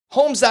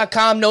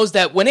Homes.com knows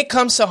that when it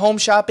comes to home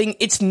shopping,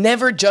 it's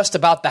never just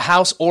about the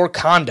house or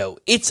condo.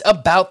 It's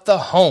about the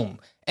home.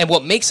 And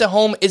what makes a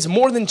home is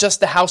more than just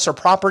the house or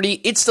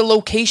property, it's the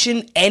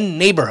location and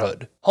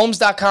neighborhood.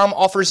 Homes.com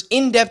offers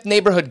in-depth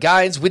neighborhood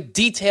guides with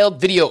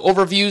detailed video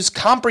overviews,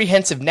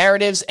 comprehensive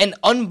narratives, and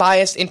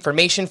unbiased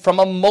information from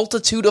a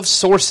multitude of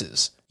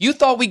sources. You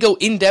thought we'd go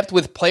in-depth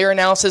with player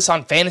analysis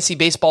on fantasy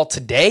baseball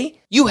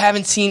today? You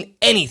haven't seen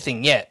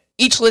anything yet.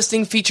 Each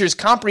listing features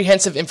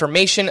comprehensive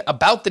information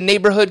about the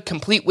neighborhood,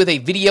 complete with a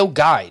video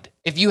guide.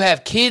 If you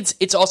have kids,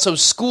 it's also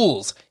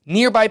schools,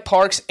 nearby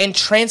parks, and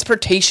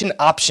transportation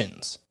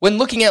options. When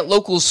looking at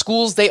local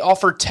schools, they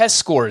offer test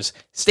scores,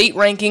 state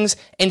rankings,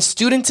 and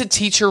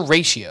student-to-teacher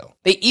ratio.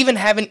 They even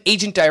have an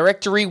agent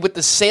directory with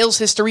the sales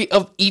history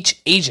of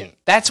each agent.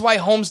 That's why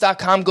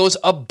Homes.com goes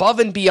above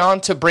and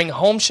beyond to bring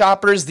home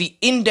shoppers the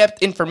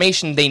in-depth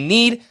information they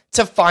need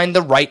to find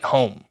the right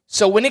home.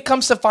 So when it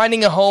comes to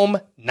finding a home,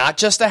 not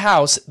just a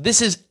house,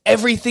 this is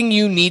everything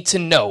you need to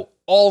know,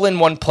 all in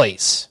one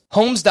place.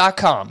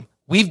 Homes.com.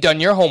 We've done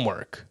your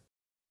homework.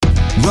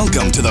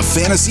 Welcome to the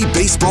Fantasy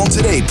Baseball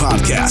Today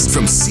podcast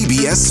from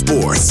CBS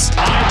Sports.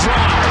 High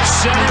drive,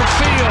 center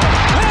field,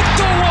 hit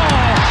the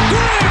wall,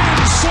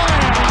 grand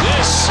slam.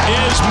 This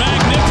is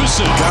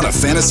magnificent. Got a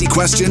fantasy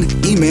question?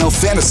 Email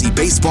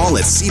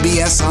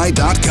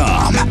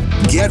fantasybaseball@cbsi.com.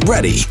 Get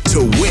ready to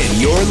win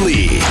your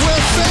league.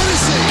 Where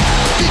fantasy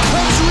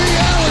becomes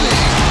reality.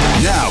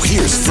 Now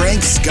here's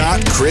Frank,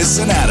 Scott, Chris,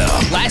 and Adam.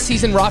 Last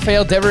season,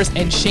 Rafael Devers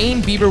and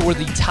Shane Bieber were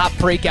the top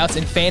breakouts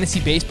in fantasy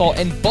baseball,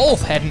 and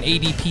both had an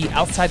ADP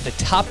outside the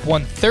top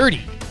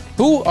 130.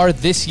 Who are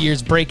this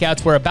year's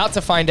breakouts? We're about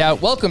to find out.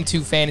 Welcome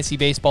to Fantasy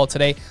Baseball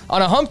Today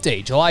on a hump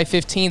day, July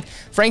 15th.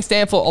 Frank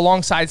Stanfield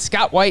alongside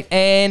Scott White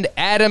and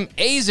Adam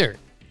Azer.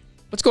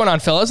 What's going on,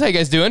 fellas? How you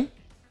guys doing?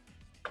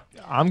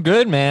 I'm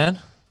good, man.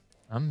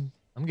 I'm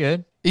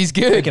good. He's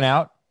good. Breaking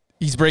out.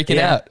 He's breaking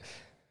out.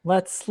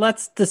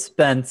 Let's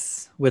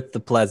dispense with the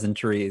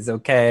pleasantries,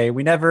 okay?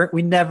 We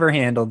never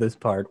handle this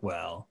part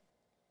well.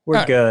 We're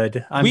right.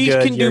 Good. We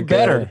good. can You're do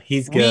better. Good.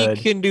 He's good.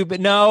 We can do, but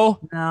no,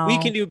 No. we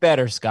can do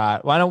better,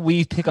 Scott. Why don't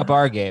we pick up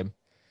our game?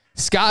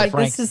 Scott,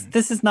 Frank.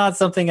 This is not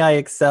something I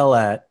excel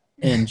at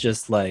in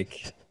just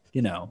like,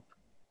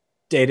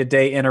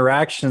 day-to-day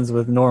interactions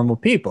with normal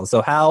people.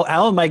 So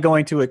how am I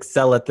going to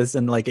excel at this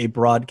in like a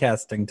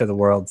broadcasting to the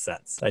world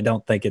sense? I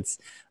don't think it's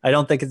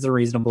a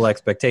reasonable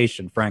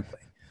expectation, frankly.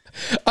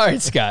 all right,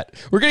 Scott,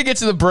 we're going to get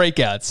to the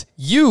breakouts.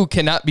 You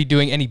cannot be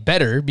doing any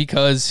better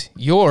because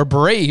your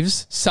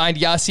Braves signed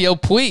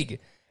Yasiel Puig.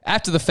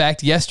 After the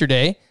fact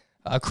yesterday,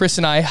 Chris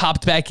and I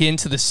hopped back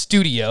into the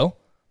studio,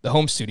 the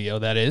home studio,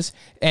 that is,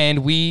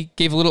 and we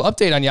gave a little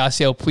update on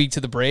Yasiel Puig to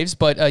the Braves,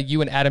 but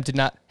you and Adam did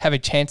not have a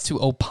chance to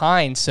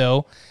opine.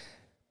 So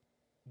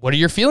what are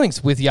your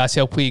feelings with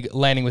Yasiel Puig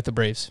landing with the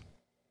Braves?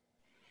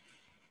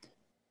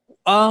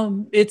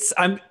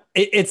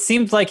 It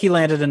seems like he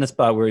landed in a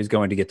spot where he's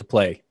going to get to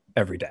play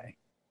every day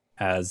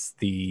as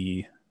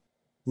the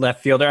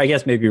left fielder. I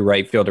guess maybe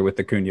right fielder with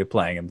Acuna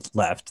playing him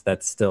left.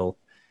 That's still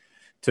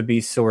to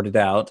be sorted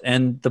out.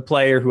 And the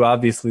player who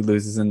obviously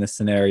loses in this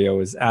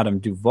scenario is Adam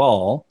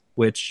Duvall,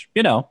 which,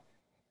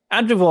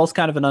 Adam Duvall is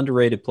kind of an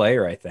underrated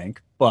player, I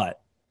think,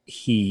 but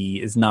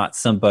he is not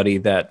somebody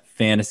that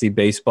fantasy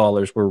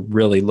baseballers were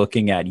really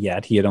looking at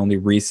yet. He had only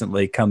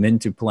recently come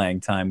into playing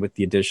time with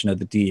the addition of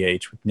the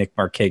DH, with Nick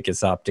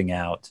Markakis opting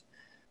out.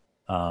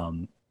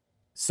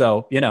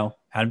 So,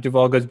 Adam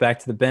Duvall goes back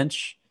to the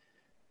bench.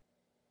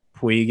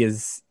 Puig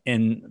is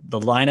in the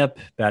lineup,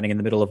 batting in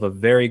the middle of a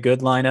very good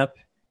lineup.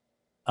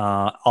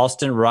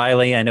 Austin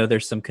Riley, I know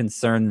there's some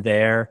concern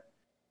there.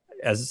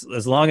 As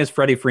long as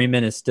Freddie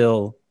Freeman is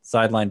still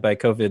sidelined by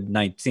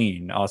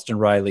COVID-19, Austin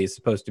Riley is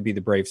supposed to be the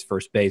Braves'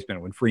 first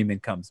baseman. When Freeman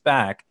comes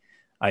back,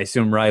 I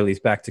assume Riley's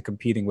back to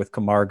competing with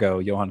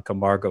Johan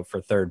Camargo for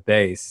third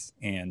base.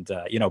 And,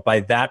 by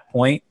that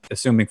point,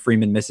 assuming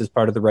Freeman misses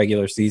part of the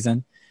regular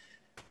season,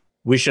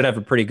 we should have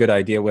a pretty good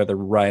idea whether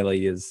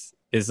Riley is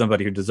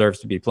somebody who deserves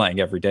to be playing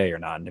every day or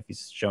not. And if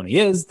he's shown he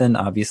is, then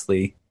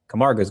obviously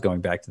Camargo's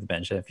going back to the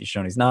bench. And if he's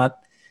shown he's not,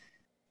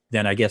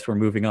 then I guess we're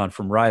moving on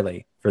from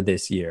Riley for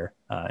this year,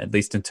 at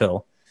least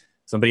until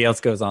somebody else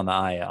goes on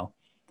the IL.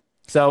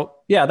 So,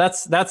 yeah,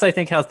 that's I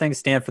think how things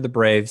stand for the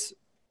Braves.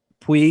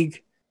 Puig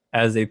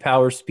as a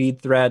power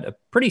speed threat, a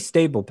pretty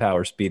stable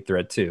power speed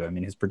threat too. I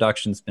mean, his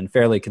production's been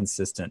fairly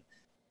consistent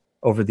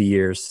over the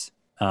years.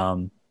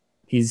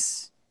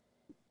 He's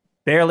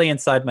barely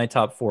inside my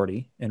top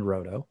 40 in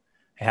Roto.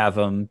 I have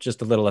him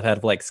just a little ahead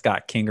of like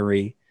Scott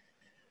Kingery.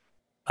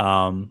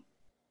 And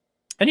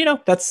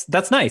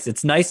that's nice.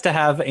 It's nice to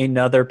have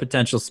another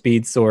potential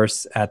speed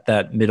source at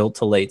that middle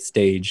to late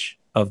stage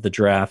of the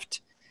draft.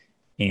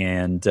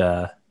 And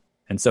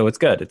so it's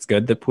good. It's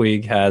good that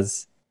Puig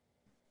has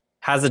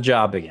a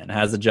job again,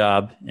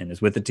 and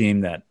is with a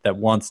team that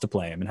wants to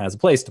play him and has a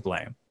place to play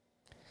him.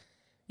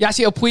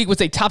 Yasiel Puig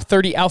was a top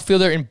 30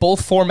 outfielder in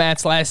both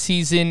formats last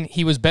season.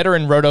 He was better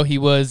in Roto. He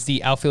was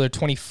the outfielder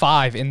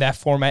 25 in that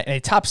format, and a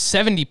top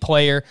 70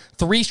 player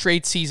 3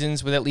 straight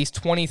seasons with at least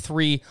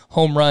 23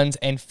 home runs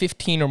and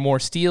 15 or more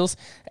steals.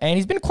 And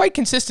he's been quite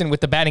consistent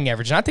with the batting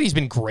average. Not that he's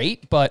been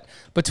great, but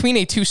between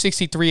a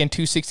 263 and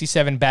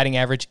 267 batting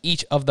average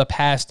each of the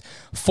past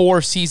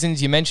 4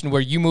 seasons. You mentioned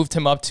where you moved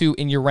him up to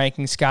in your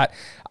ranking, Scott.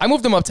 I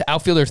moved him up to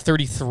outfielder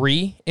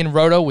 33 in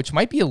Roto, which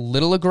might be a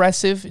little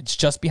aggressive. It's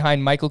just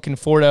behind Michael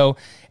Conforto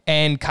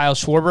and Kyle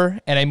Schwarber,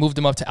 and I moved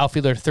him up to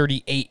outfielder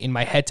 38 in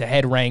my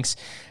head-to-head ranks.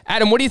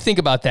 Adam, what do you think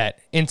about that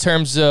in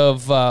terms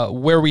of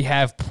where we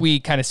have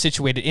Puig kind of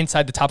situated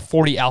inside the top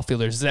 40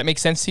 outfielders? Does that make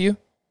sense to you?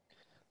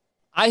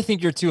 I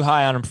think you're too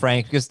high on him,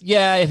 Frank, because,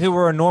 yeah, if it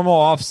were a normal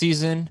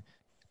offseason,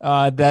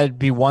 that'd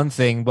be one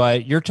thing,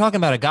 but you're talking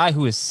about a guy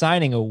who is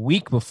signing a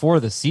week before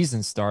the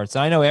season starts.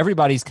 I know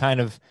everybody's kind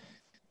of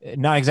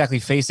not exactly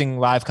facing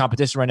live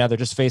competition right now. They're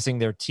just facing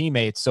their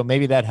teammates, so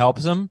maybe that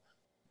helps them.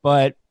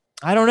 But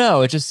I don't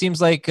know. It just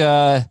seems like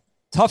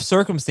tough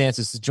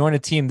circumstances to join a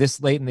team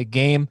this late in the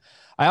game.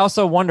 I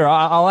also wonder,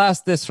 I'll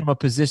ask this from a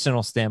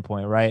positional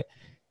standpoint, right?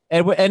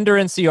 Ender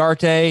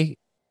Inciarte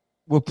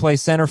will play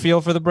center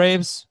field for the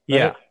Braves. Right?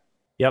 Yeah.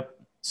 Yep.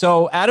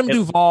 So Adam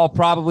Duvall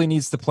probably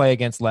needs to play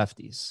against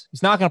lefties.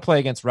 He's not going to play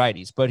against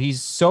righties, but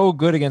he's so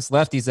good against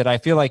lefties that I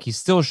feel like he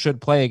still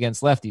should play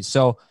against lefties.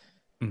 So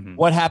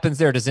what happens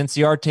there? Does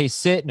Inciarte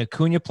sit and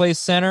Acuna plays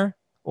center,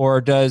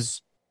 or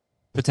does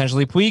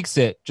potentially Puig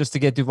sit just to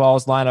get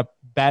Duvall's lineup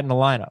bat in the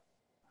lineup?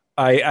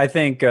 I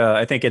think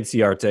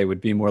Inciarte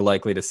would be more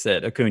likely to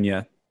sit.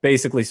 Acuna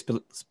basically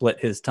split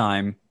his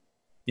time,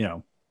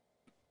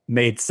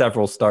 made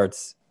several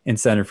starts in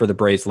center for the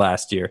Braves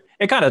last year.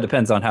 It kind of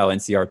depends on how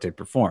Inciarte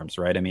performs,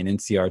 right? I mean,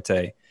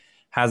 Inciarte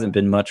hasn't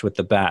been much with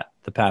the bat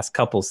the past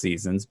couple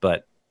seasons,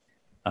 but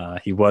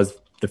he was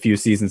the few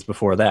seasons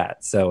before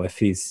that. So if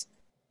he's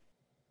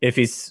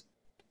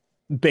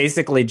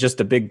basically just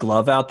a big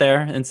glove out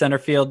there in center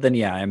field, then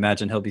yeah, I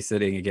imagine he'll be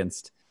sitting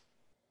against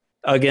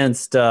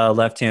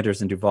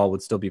left-handers, and Duvall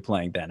would still be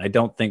playing then. I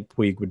don't think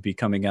Puig would be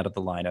coming out of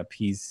the lineup.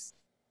 He's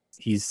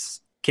a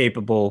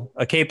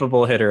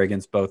capable hitter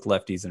against both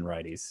lefties and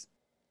righties.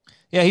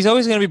 Yeah, he's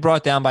always going to be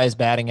brought down by his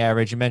batting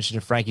average. You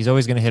mentioned it, Frank. He's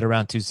always going to hit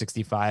around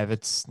 265.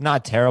 It's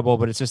not terrible,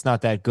 but it's just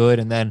not that good.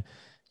 And then,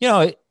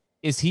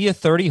 is he a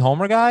 30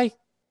 homer guy?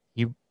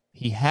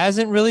 He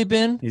hasn't really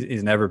been.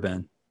 He's never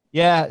been.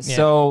 Yeah,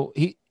 so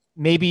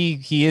maybe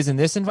he is in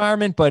this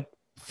environment, but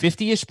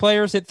 50-ish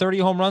players hit 30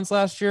 home runs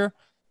last year.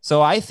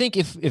 So I think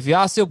if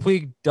Yasiel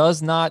Puig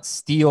does not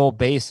steal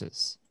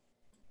bases,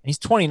 and he's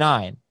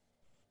 29,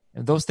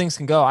 and those things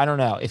can go, I don't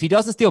know. If he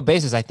doesn't steal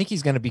bases, I think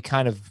he's going to be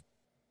kind of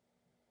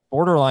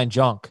borderline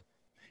junk.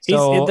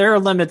 So there are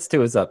limits to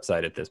his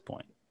upside at this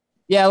point.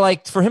 Yeah,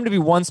 like for him to be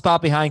one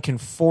spot behind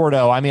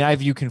Conforto, I mean, I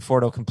view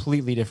Conforto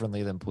completely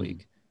differently than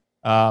Puig.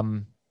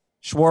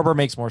 Schwarber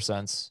makes more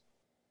sense.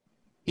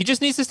 He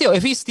just needs to steal.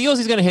 If he steals,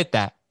 he's going to hit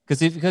that.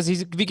 Because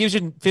if he gives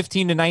you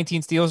 15 to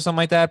 19 steals or something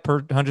like that per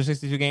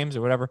 162 games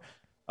or whatever.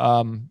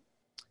 Probably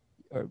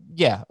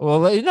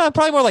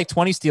more like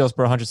 20 steals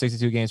per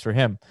 162 games for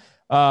him.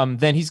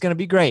 Then he's going to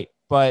be great.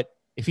 But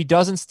if he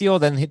doesn't steal,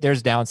 then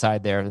there's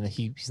downside there. And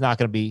he's not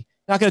going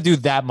to do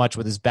that much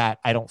with his bat,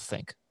 I don't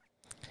think.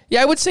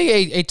 Yeah, I would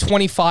say a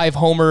 25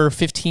 homer,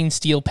 15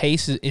 steal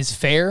pace is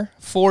fair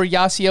for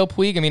Yasiel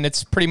Puig. I mean,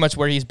 it's pretty much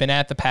where he's been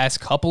at the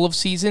past couple of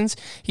seasons.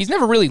 He's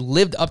never really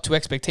lived up to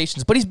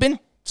expectations, but he's been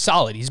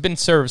solid. He's been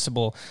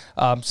serviceable.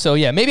 So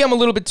yeah, maybe I'm a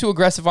little bit too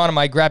aggressive on him.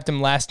 I grabbed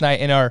him last night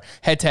in our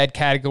head-to-head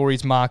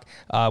categories mock,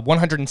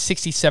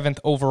 167th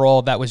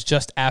overall. That was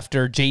just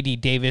after J.D.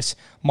 Davis,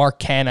 Mark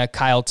Canha,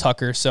 Kyle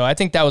Tucker. So I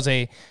think that was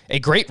a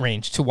great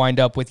range to wind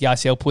up with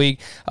Yasiel Puig.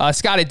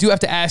 Scott, I do have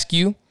to ask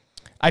you,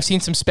 I've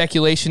seen some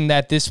speculation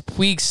that this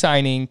Puig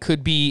signing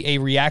could be a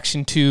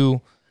reaction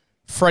to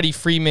Freddie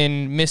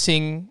Freeman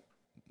missing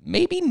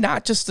maybe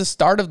not just the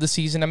start of the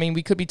season. I mean,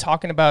 we could be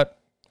talking about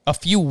a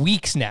few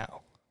weeks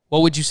now.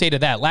 What would you say to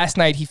that? Last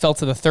night, he fell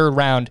to the 3rd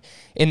round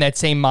in that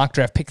same mock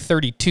draft, pick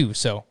 32.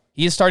 So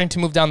he is starting to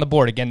move down the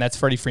board. Again, that's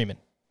Freddie Freeman.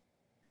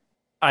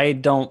 I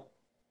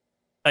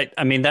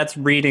mean, that's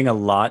reading a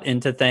lot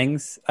into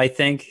things, I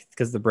think,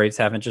 because the Braves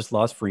haven't just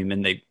lost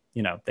Freeman. They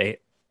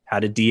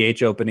had a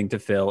DH opening to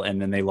fill,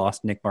 and then they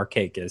lost Nick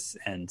Markakis.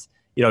 And,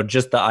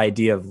 just the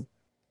idea of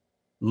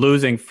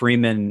losing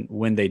Freeman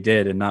when they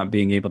did and not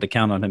being able to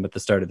count on him at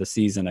the start of the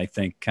season, I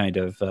think kind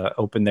of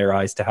opened their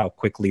eyes to how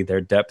quickly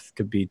their depth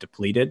could be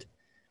depleted.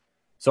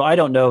 So I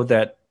don't know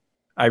that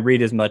I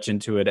read as much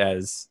into it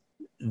as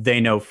they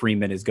know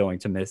Freeman is going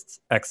to miss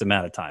X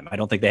amount of time. I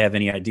don't think they have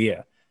any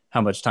idea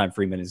how much time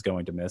Freeman is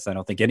going to miss. I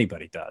don't think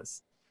anybody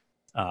does.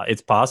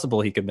 It's possible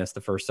he could miss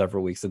the first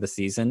several weeks of the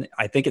season.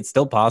 I think it's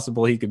still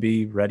possible he could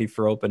be ready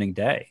for opening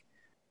day,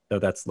 though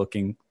that's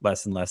looking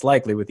less and less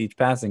likely with each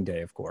passing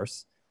day, of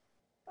course.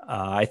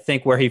 I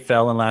think where he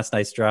fell in last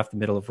night's draft, the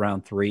middle of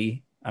round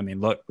 3. I mean,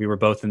 look, we were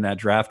both in that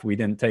draft. We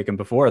didn't take him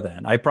before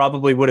then. I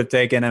probably would have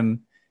taken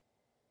him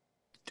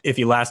if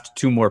you last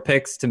 2 more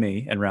picks to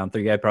me in round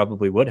 3, I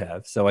probably would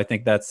have. So I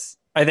think that's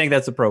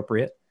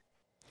appropriate.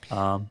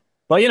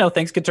 But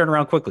things could turn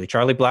around quickly.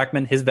 Charlie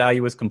Blackmon, his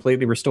value was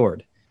completely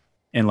restored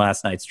in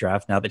last night's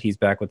draft. Now that he's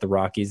back with the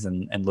Rockies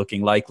and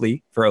looking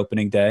likely for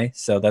opening day.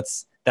 So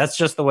that's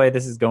just the way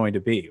this is going to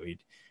be.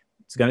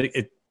 It's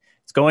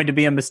going to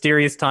be a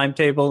mysterious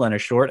timetable, and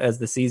as short as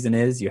the season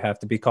is, you have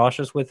to be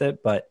cautious with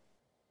it, but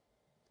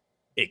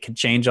it can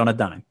change on a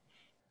dime.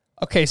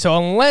 Okay, so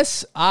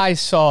unless I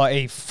saw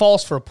a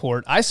false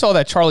report, I saw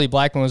that Charlie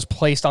Blackmon was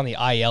placed on the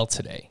IL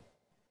today.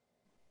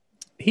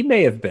 He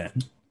may have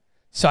been.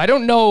 So I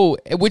don't know,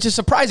 which is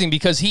surprising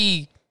because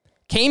he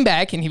came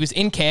back and he was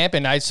in camp,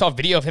 and I saw a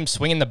video of him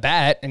swinging the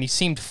bat, and he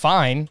seemed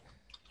fine.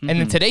 Mm-hmm. And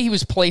then today he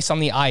was placed on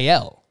the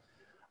IL.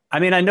 I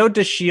mean, I know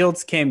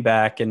DeShields came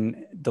back,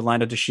 and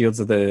Delino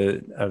DeShields of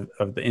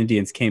the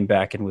Indians came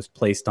back and was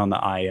placed on the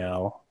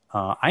IL.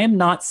 I am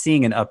not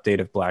seeing an update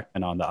of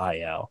Blackmon on the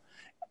IL.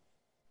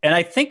 And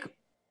I think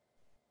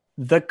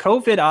the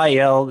COVID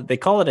IL, they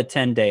call it a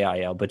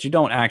 10-day IL, but you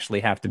don't actually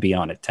have to be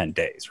on it 10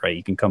 days, right?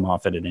 You can come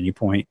off it at any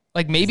point.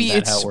 Like maybe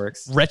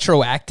it's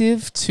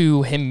retroactive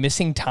to him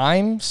missing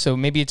time, so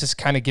maybe it just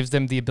kind of gives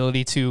them the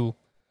ability to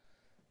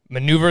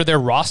maneuver their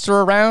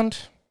roster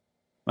around.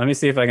 Let me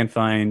see if I can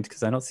find,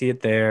 because I don't see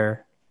it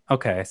there.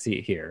 Okay, I see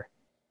it here.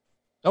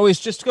 Always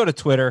just go to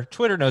Twitter.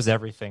 Twitter knows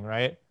everything,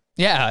 right?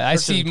 Yeah, I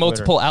see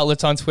multiple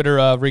outlets on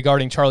Twitter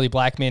regarding Charlie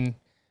Blackmon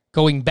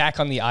going back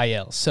on the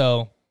IL.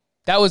 So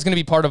that was going to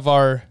be part of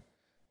our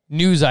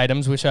news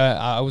items, which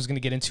I was going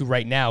to get into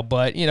right now.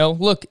 But,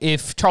 look,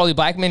 if Charlie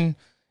Blackmon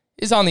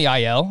is on the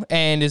IL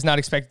and is not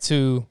expected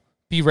to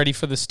be ready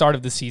for the start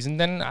of the season,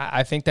 then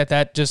I think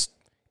that just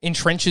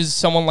entrenches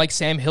someone like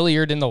Sam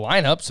Hilliard in the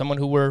lineup, someone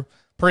who we're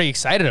pretty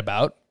excited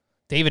about.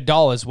 David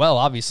Dahl as well,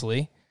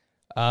 obviously.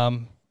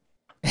 And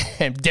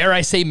dare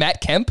I say Matt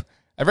Kemp?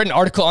 I read an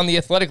article on The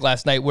Athletic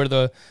last night where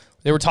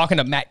they were talking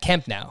to Matt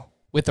Kemp now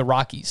with the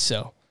Rockies.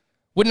 So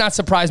would not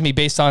surprise me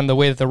based on the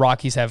way that the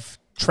Rockies have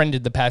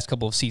trended the past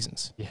couple of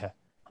seasons. Yeah,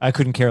 I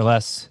couldn't care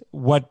less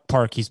what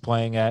park he's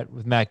playing at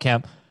with Matt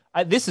Kemp.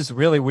 This is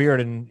really weird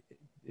and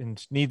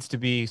needs to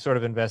be sort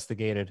of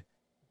investigated.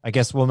 I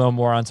guess we'll know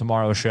more on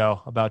tomorrow's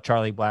show about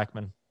Charlie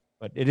Blackmon.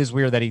 But it is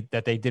weird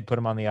that they did put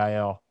him on the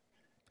IL.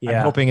 Yeah.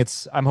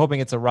 I'm hoping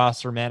it's a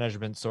roster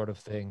management sort of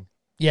thing.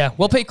 Yeah,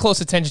 we'll pay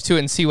close attention to it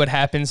and see what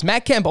happens.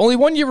 Matt Kemp, only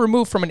 1 year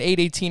removed from an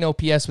 818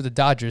 OPS with the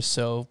Dodgers,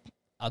 so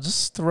I'll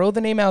just throw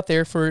the name out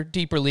there for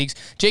deeper leagues.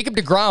 Jacob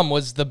deGrom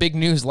was the big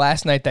news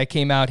last night that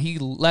came out. He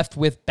left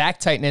with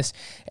back tightness,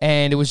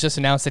 and it was just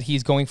announced that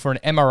he's going for an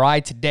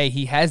MRI today.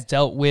 He has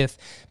dealt with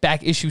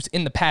back issues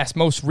in the past.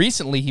 Most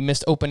recently, he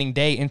missed opening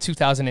day in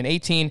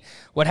 2018.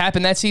 What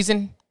happened that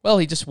season? Well,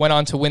 he just went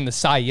on to win the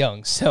Cy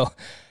Young. So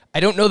I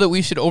don't know that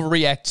we should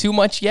overreact too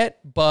much yet,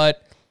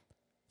 but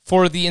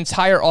for the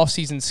entire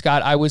offseason,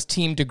 Scott, I was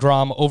team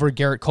deGrom over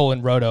Garrett Cole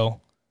and Roto.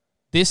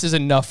 This is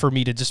enough for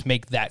me to just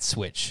make that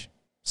switch.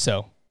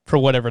 So, for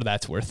whatever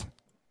that's worth.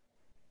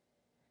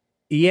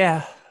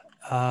 Yeah,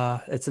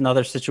 it's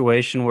another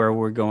situation where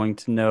we're going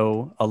to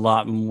know a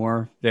lot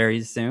more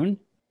very soon.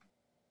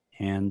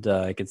 And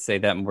I could say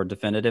that more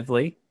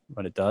definitively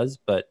when it does.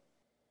 But,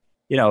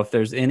 if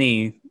there's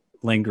any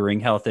lingering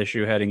health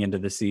issue heading into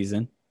the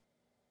season,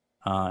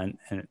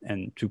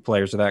 and 2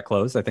 players are that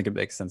close, I think it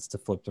makes sense to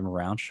flip them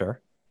around,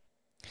 sure.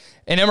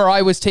 An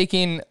MRI was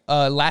taken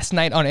last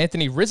night on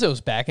Anthony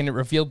Rizzo's back, and it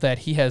revealed that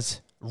he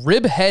has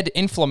rib head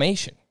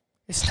inflammation.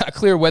 It's not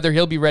clear whether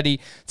he'll be ready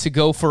to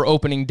go for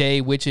opening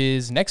day, which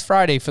is next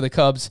Friday for the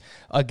Cubs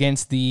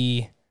against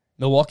the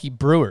Milwaukee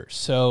Brewers.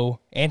 So,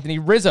 Anthony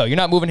Rizzo, you're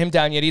not moving him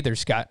down yet either,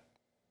 Scott.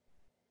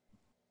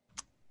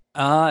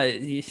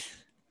 I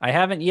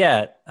haven't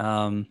yet.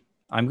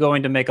 I'm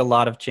going to make a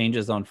lot of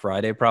changes on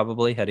Friday,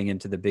 probably heading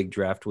into the big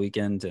draft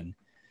weekend, and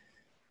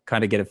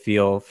kind of get a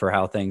feel for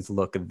how things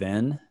look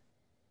then,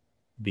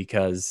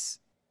 because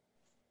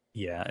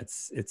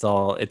it's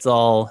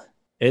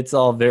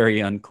all very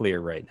unclear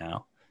right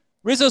now.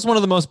 Rizzo's one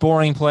of the most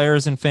boring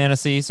players in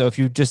fantasy. So if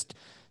you just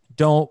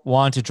don't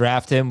want to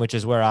draft him, which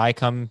is where I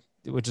come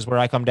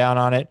down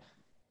on it,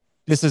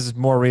 this is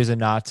more reason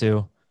not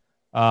to.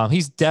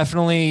 He's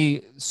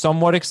definitely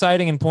somewhat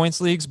exciting in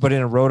points leagues, but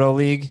in a Roto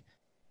league,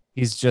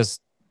 he's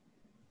just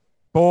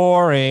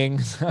boring.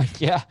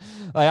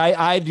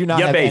 I do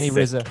not have any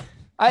Rizzo.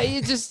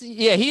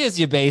 He is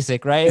your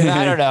basic, right?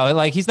 I don't know.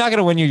 He's not going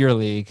to win you your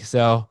league.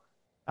 So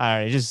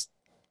I don't know.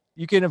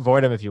 You can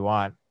avoid him if you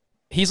want.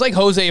 He's like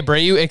Jose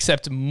Abreu,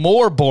 except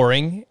more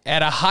boring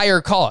at a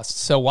higher cost.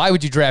 So why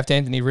would you draft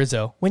Anthony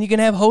Rizzo when you can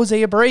have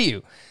Jose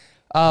Abreu?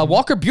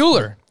 Walker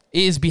Buehler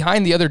is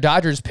behind the other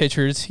Dodgers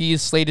pitchers. He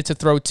is slated to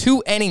throw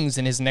 2 innings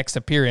in his next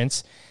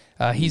appearance.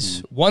 He's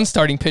one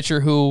starting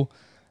pitcher who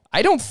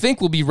I don't think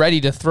will be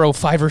ready to throw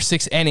 5 or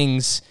 6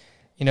 innings,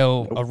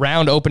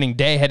 around opening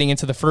day heading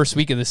into the first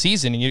week of the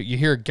season. And you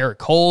hear Garrett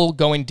Cole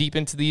going deep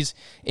into these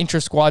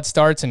intra-squad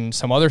starts and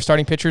some other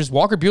starting pitchers.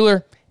 Walker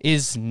Buehler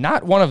is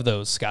not one of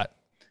those, Scott.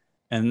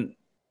 And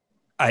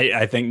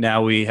I think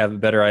now we have a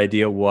better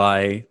idea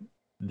why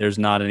there's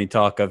not any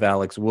talk of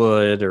Alex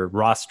Wood or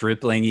Ross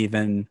Stripling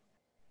even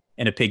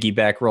in a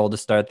piggyback role to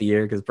start the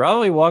year, because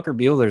probably Walker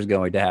Buehler is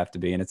going to have to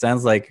be. And it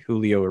sounds like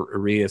Julio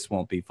Urias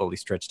won't be fully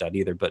stretched out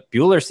either. But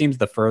Buehler seems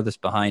the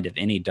furthest behind of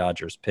any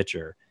Dodgers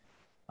pitcher.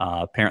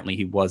 Apparently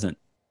he wasn't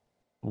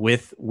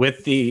with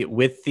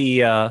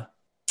the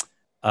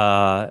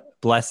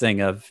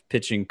blessing of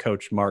pitching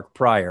coach Mark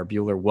Pryor.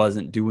 Buehler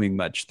wasn't doing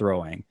much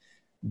throwing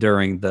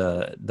during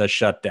the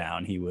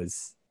shutdown. He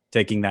was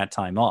taking that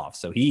time off.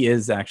 So he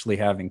is actually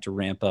having to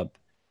ramp up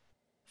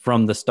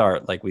from the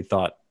start like we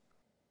thought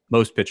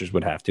most pitchers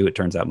would have to. It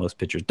turns out most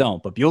pitchers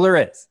don't, but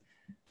Buehler is.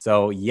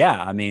 So,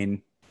 yeah, I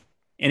mean,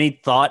 any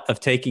thought of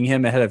taking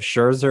him ahead of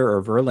Scherzer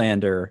or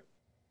Verlander,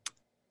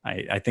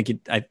 I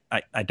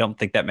don't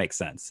think that makes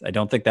sense. I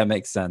don't think that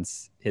makes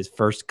sense. His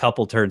first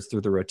couple turns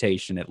through the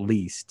rotation, at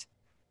least,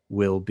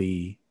 will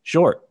be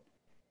short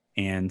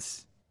and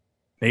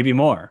maybe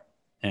more.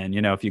 And,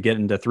 you know, if you get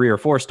into 3 or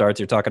 4 starts,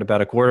 you're talking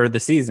about a quarter of the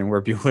season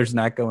where Buehler's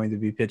not going to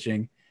be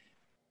pitching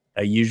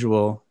a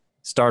usual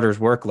starter's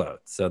workload.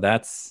 So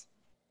that's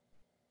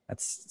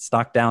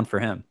stock down for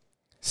him.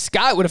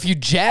 Scott with a few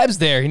jabs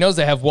there. He knows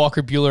I have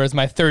Walker Buehler as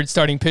my third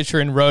starting pitcher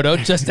in Roto,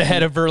 just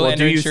ahead of Verlander. Well,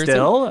 do you and Scherzer.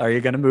 still? Are you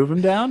going to move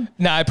him down?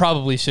 No, I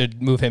probably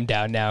should move him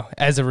down now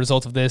as a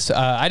result of this.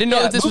 I didn't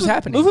know that this was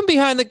happening. Move him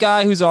behind the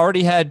guy who's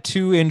already had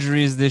 2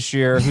 injuries this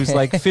year, who's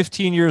like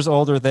 15 years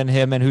older than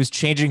him, and who's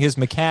changing his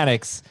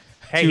mechanics.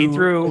 Hey, he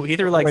threw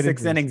like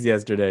 6 innings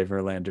yesterday.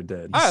 Verlander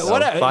did. All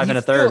right, so 5 and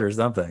a third or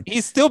something.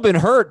 He's still been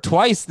hurt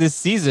twice this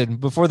season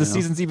before the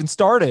season's even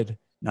started.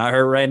 Not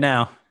hurt right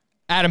now.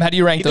 Adam, how do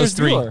you rank those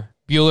 3?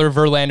 Buehler,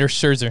 Verlander,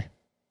 Scherzer.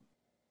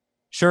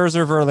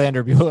 Scherzer,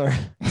 Verlander, Buehler.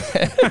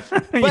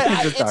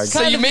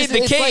 So you made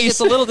the case. It's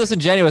a little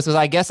disingenuous because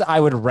I guess I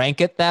would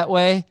rank it that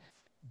way,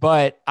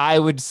 but I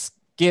would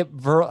skip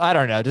I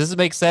don't know. Does this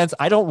make sense?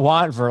 I don't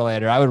want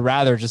Verlander. I would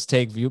rather just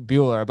take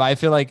Buehler, but I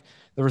feel like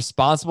the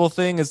responsible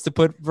thing is to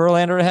put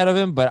Verlander ahead of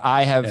him, but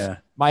I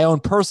have my own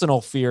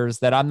personal fears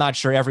that I'm not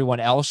sure everyone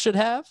else should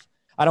have.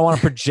 I don't want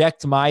to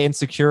project my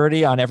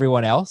insecurity on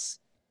everyone else.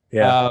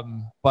 Yeah.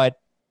 But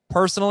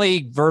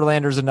personally,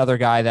 Verlander's another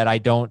guy that I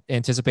don't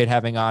anticipate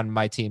having on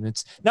my team.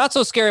 It's not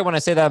so scary when I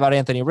say that about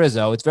Anthony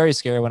Rizzo. It's very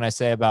scary when I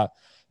say about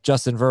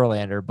Justin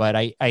Verlander, but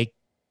I'd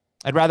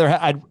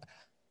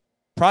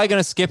probably going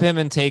to skip him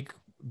and take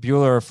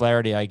Buehler or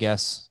Flaherty, I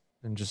guess,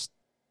 and just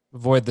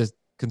avoid the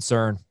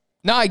concern.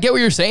 No, I get what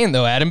you're saying,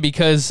 though, Adam,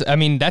 because, I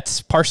mean,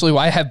 that's partially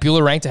why I have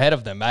Buehler ranked ahead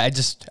of them.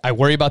 I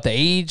worry about the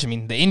age. I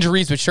mean, the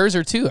injuries with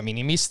Scherzer, too. I mean,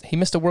 he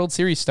missed a World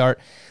Series start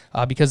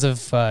because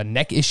of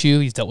neck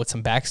issue. He's dealt with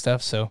some back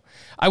stuff, so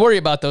I worry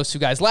about those 2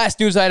 guys. Last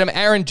news item,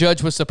 Aaron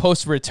Judge was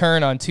supposed to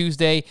return on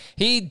Tuesday.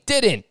 He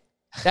didn't.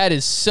 That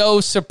is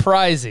so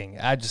surprising.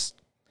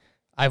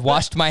 I've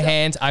washed my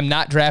hands. I'm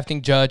not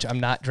drafting Judge.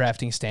 I'm not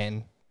drafting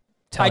Stanton.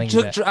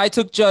 I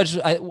took Judge,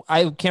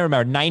 I can't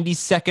remember,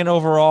 92nd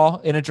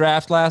overall in a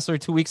draft last or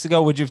 2 weeks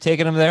ago. Would you have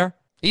taken him there?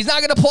 He's not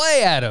going to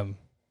play, Adam.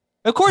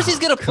 Of course he's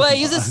going to play.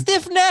 He's a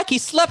stiff neck. He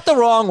slept the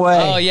wrong way.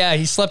 Oh, yeah.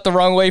 He slept the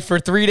wrong way for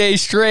 3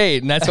 days straight,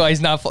 and that's why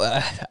he's not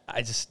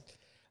I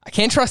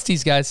can't trust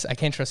these guys. I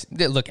can't trust.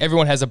 Look,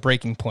 everyone has a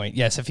breaking point.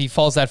 Yes, if he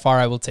falls that far,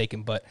 I will take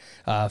him. But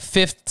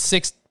 5th,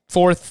 6th,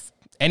 4th,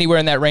 anywhere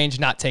in that range,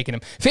 not taking him.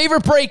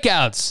 Favorite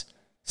breakouts?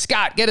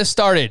 Scott, get us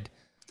started.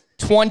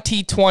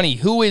 2020.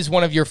 Who is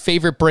one of your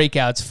favorite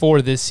breakouts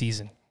for this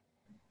season?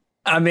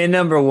 I mean,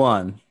 number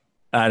 1,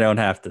 I don't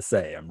have to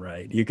say him,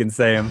 right? You can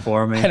say him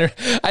for me.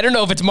 I don't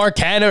know if it's Mark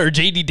Canha or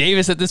J.D.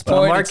 Davis at this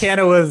point. Well, Mark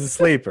Canha was a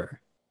sleeper.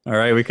 All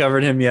right, we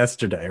covered him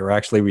yesterday. Or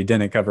actually, we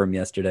didn't cover him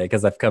yesterday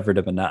because I've covered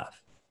him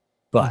enough.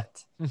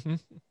 But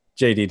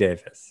J.D.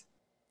 Davis.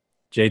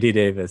 J.D.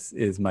 Davis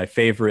is my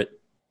favorite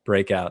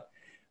breakout.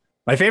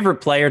 My favorite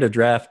player to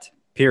draft,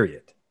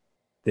 period,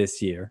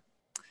 this year.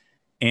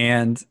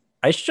 And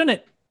I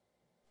shouldn't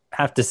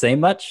have to say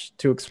much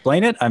to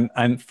explain it.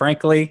 I'm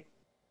frankly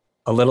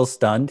a little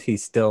stunned. He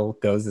still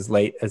goes as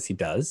late as he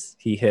does.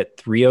 He hit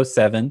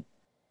 307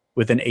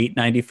 with an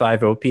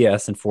 895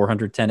 OPS and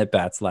 410 at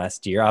bats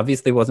last year.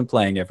 Obviously wasn't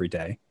playing every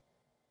day.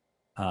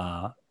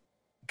 Got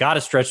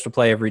a stretch to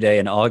play every day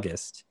in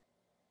August.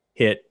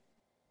 Hit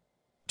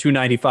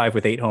 295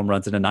 with 8 home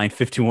runs and a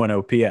 951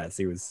 OPS.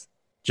 He was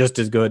just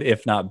as good,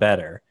 if not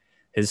better.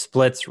 His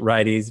splits,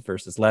 righties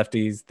versus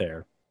lefties,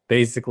 they're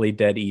basically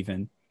dead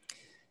even.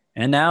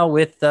 And now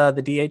with the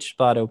DH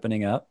spot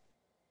opening up,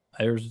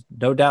 there's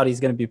no doubt he's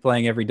going to be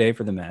playing every day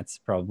for the Mets.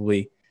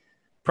 Probably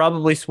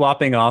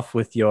swapping off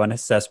with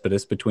Yoenis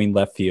Cespedes between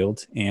left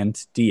field and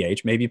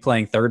DH. Maybe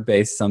playing third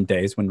base some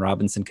days when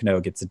Robinson Cano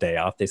gets a day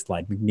off. They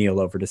slide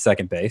McNeil over to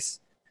second base.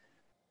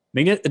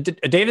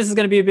 Davis is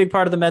going to be a big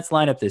part of the Mets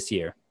lineup this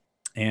year.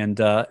 And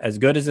as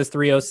good as his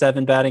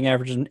 307 batting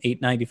average and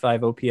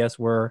 895 OPS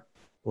were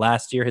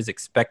last year, his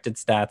expected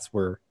stats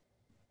were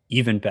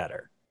even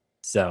better.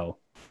 So,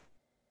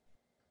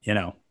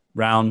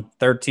 round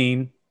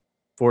 13,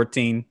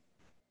 14,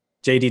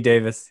 J.D.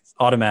 Davis,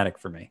 automatic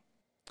for me,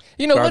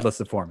 regardless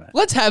of format.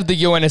 Let's have the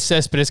Yoenis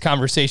Cespedes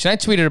conversation. I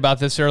tweeted about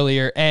this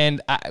earlier,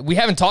 and we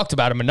haven't talked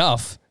about him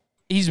enough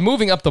he's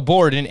moving up the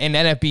board in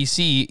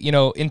NFBC. You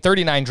know, in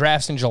 39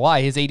 drafts in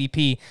July, his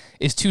ADP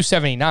is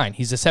 279.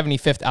 He's the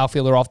 75th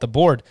outfielder off the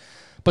board.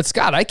 But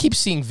Scott, I keep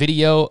seeing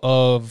video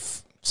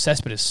of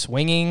Cespedes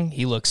swinging.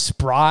 He looks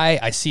spry.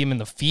 I see him in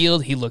the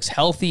field. He looks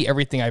healthy.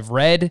 Everything I've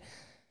read.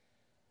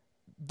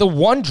 The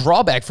one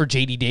drawback for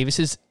JD Davis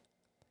is,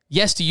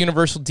 yes, the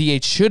universal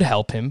DH should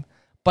help him,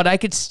 but I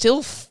can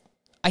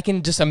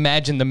just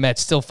imagine the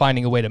Mets still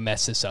finding a way to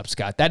mess this up,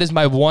 Scott. That is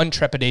my one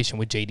trepidation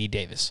with JD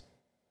Davis.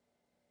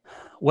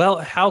 Well,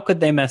 how could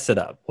they mess it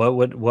up? What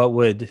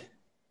would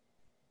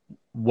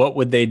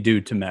they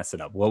do to mess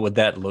it up? What would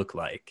that look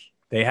like?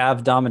 They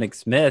have Dominic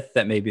Smith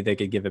that maybe they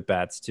could give at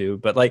bats to,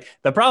 but like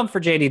the problem for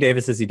JD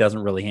Davis is he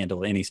doesn't really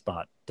handle any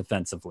spot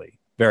defensively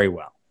very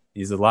well.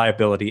 He's a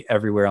liability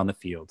everywhere on the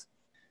field.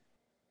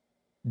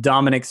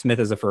 Dominic Smith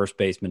is a first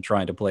baseman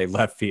trying to play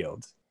left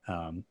field.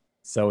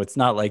 So it's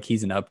not like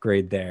he's an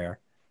upgrade there.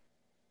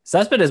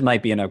 Cespedes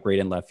might be an upgrade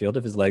in left field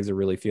if his legs are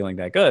really feeling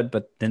that good,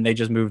 but then they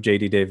just move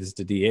JD Davis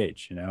to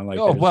DH, you know? Like,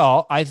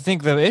 well, I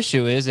think the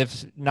issue is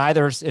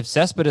if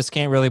Cespedes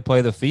can't really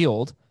play the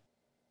field,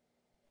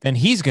 then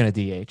he's going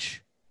to DH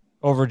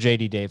over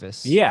JD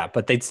Davis. Yeah,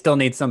 but they'd still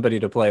need somebody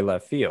to play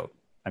left field.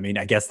 I mean,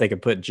 I guess they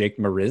could put Jake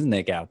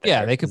Marisnick out there.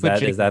 Yeah, they could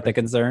Is that the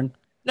concern?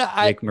 No,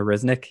 Jake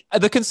Marisnick?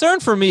 The concern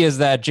for me is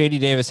that JD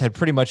Davis had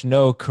pretty much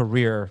no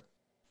career,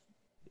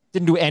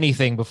 didn't do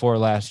anything before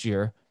last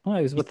year. Well,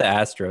 he was with the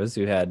Astros,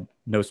 who had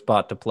no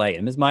spot to play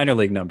him. His minor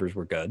league numbers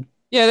were good.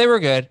 Yeah, they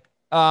were good.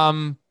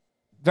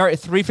 Very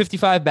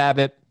 355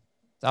 BABIP.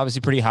 It's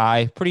obviously pretty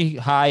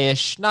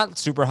high-ish, not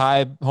super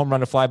high home run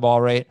to fly ball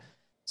rate.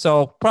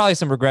 So probably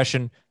some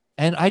regression.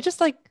 And I just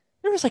there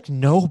was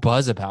no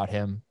buzz about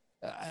him.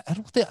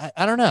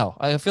 I don't know.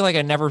 I feel like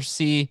I never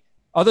see,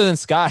 other than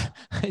Scott,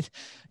 I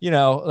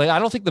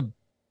don't think the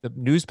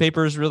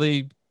newspapers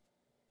really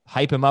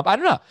hype him up. I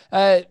don't know.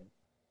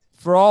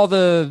 For all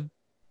the,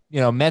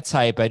 Mets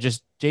hype,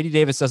 JD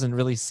Davis doesn't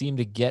really seem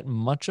to get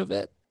much of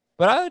it.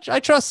 But I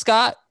trust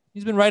Scott.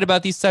 He's been right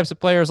about these types of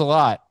players a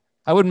lot.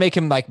 I wouldn't make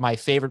him like my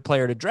favorite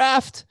player to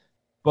draft,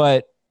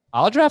 but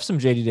I'll draft some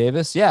JD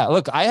Davis. Yeah,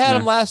 look, I had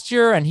him last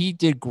year, and he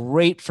did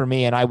great for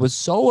me, and I was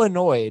so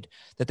annoyed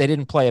that they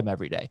didn't play him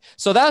every day.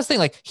 So that was the thing.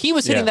 Like, he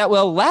was hitting that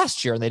well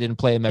last year, and they didn't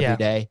play him every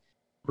day.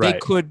 Right. They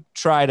could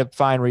try to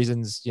find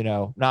reasons,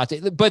 not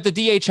to. But the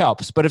DH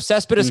helps. But if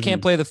Cespedes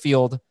can't play the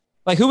field,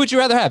 like, who would you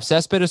rather have,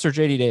 Cespedes or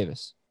JD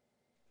Davis?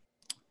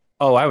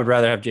 Oh, I would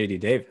rather have JD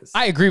Davis.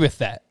 I agree with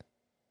that.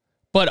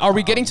 But are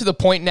we getting to the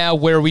point now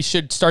where we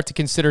should start to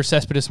consider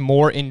Cespedes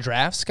more in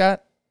drafts,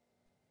 Scott?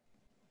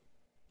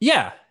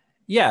 Yeah,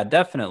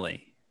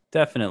 definitely.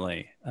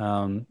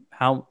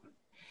 How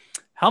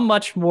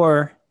much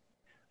more?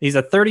 He's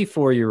a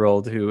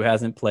 34-year-old who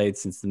hasn't played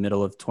since the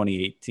middle of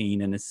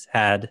 2018 and has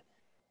had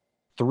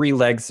 3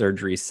 leg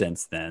surgeries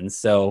since then.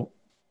 So,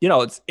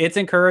 it's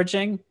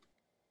encouraging.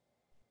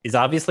 He's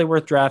obviously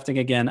worth drafting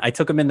again. I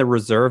took him in the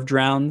reserved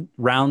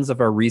rounds of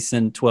our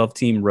recent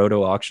 12-team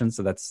roto auction.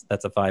 So that's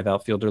a 5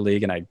 outfielder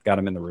league, and I got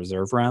him in the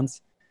reserve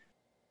rounds.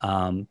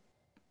 I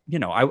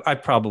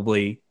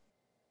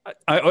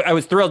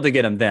was thrilled to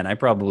get him then. I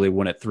probably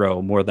wouldn't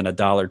throw more than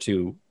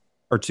 $1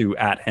 or two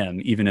at him,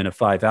 even in a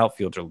 5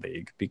 outfielder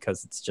league,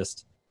 because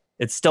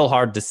it's still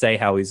hard to say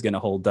how he's going to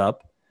hold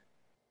up.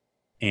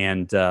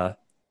 And,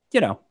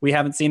 we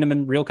haven't seen him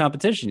in real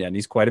competition yet. And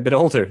he's quite a bit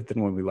older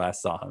than when we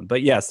last saw him.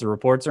 But yes, the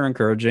reports are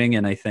encouraging.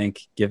 And I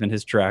think given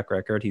his track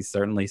record, he's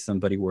certainly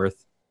somebody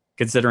worth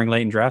considering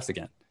late in drafts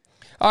again.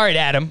 All right,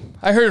 Adam,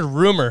 I heard a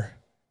rumor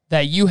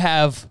that you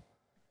have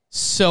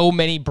so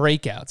many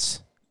breakouts.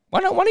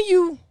 Why don't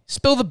you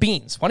spill the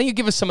beans? Why don't you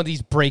give us some of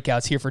these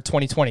breakouts here for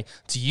 2020?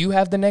 Do you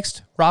have the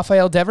next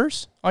Rafael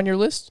Devers on your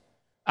list?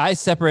 I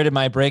separated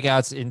my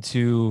breakouts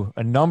into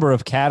a number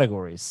of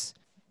categories.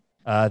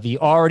 The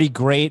already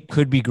great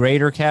could be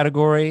greater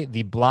category,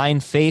 the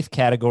blind faith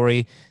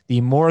category, the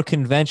more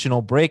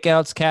conventional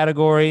breakouts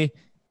category,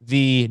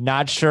 the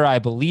not sure I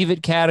believe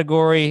it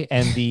category,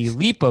 and the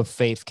leap of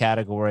faith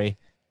category,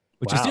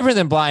 which is different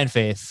than blind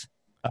faith,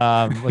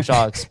 which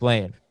I'll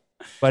explain.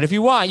 But if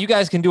you want, you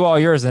guys can do all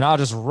yours, and I'll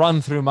just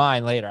run through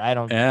mine later.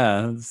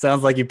 Yeah,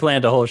 sounds like you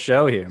planned a whole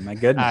show here. My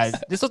goodness.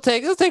 This will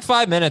take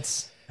 5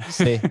 minutes.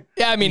 See.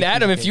 Yeah, I mean,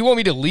 Adam, if you want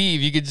me to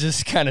leave, you could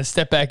just kind of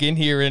step back in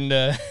here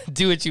and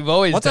do what you've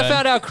always done. Once I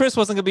found out Chris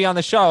wasn't going to be on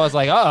the show, I was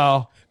like,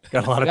 uh-oh.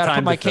 Got a lot of time to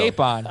put my cape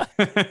on.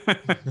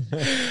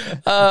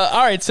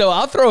 All right, so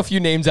I'll throw a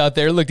few names out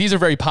there. Look, these are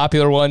very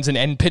popular ones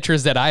and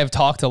pitchers that I have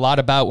talked a lot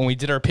about when we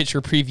did our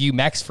pitcher preview.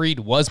 Max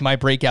Fried was my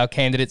breakout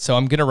candidate, so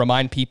I'm going to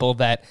remind people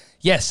that,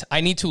 yes, I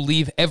need to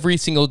leave every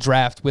single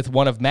draft with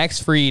one of Max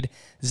Fried,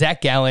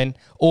 Zach Gallen,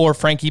 or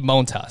Frankie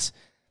Montas.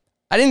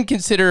 I didn't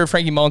consider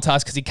Frankie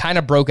Montas because he kind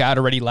of broke out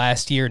already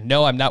last year.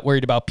 No, I'm not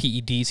worried about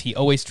PEDs. He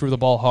always threw the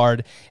ball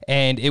hard,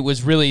 and it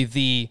was really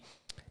the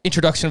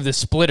introduction of the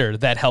splitter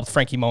that helped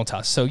Frankie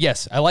Montas. So,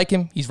 yes, I like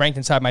him. He's ranked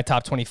inside my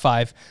top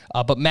 25.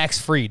 But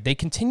Max Fried, they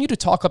continue to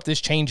talk up this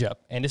changeup,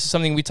 and this is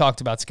something we talked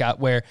about, Scott,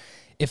 where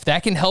if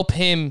that can help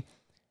him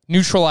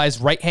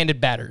neutralize right-handed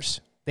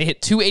batters, they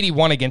hit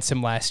 281 against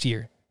him last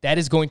year. That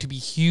is going to be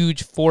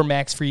huge for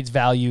Max Fried's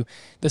value.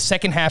 The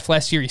second half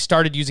last year, he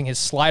started using his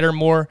slider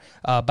more,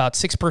 about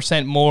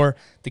 6% more.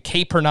 The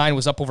K per 9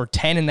 was up over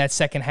 10 in that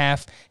second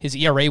half. His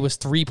ERA was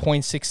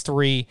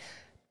 3.63.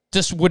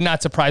 Just would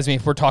not surprise me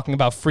if we're talking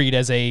about Fried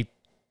as a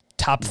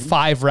top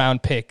 5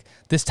 round pick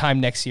this time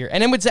next year.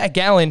 And then with Zach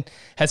Gallen,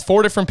 has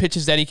 4 different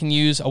pitches that he can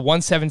use, a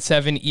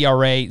 1.77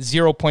 ERA,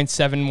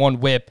 0.71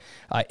 whip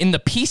in the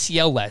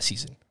PCL last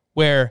season,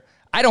 where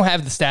I don't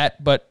have the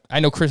stat, but I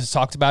know Chris has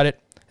talked about it.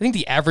 I think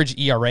the average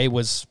ERA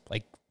was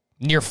like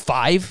near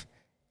 5,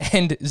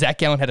 and Zach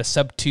Gallen had a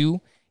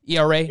sub-2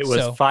 ERA. It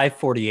was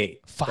 5.48,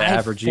 the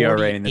average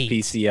ERA in the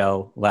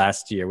PCL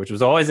last year, which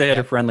was always a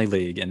hitter-friendly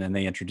league, and then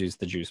they introduced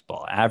the juice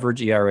ball.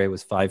 Average ERA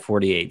was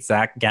 5.48.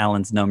 Zach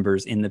Gallen's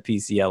numbers in the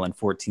PCL in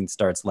 14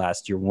 starts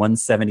last year,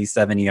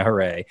 1.77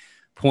 ERA,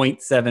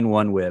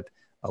 0.71 whip,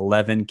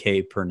 11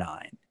 K per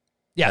 9.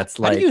 Yeah, that's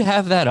How do you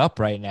have that up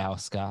right now,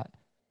 Scott?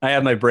 I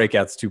have my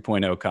breakouts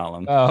 2.0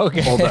 column. Oh,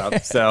 okay. Hold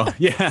up. So,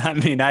 yeah, I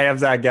mean, I have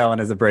Zach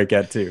Gallen as a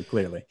breakout too,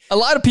 clearly. A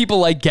lot of people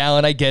like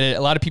Gallen. I get it. A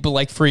lot of people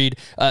like Fried.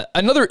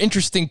 Another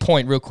interesting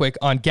point real quick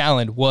on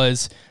Gallen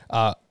was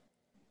I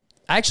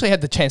actually had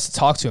the chance to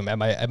talk to him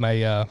at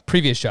my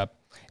previous job.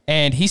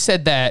 And he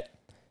said that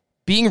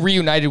being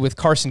reunited with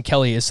Carson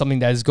Kelly is something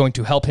that is going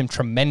to help him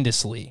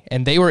tremendously.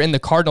 And they were in the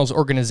Cardinals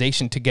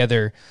organization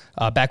together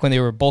back when they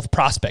were both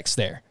prospects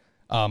there.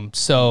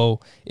 So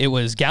it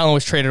was Gallen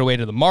was traded away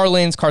to the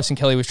Marlins, Carson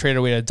Kelly was traded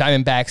away to the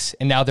Diamondbacks,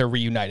 and now they're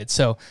reunited.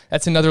 So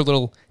that's another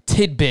little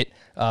tidbit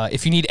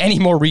if you need any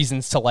more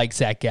reasons to like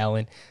Zach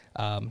Gallen.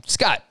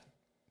 Scott,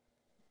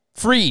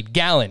 Fried,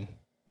 Gallen,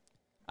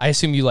 I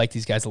assume you like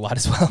these guys a lot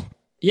as well.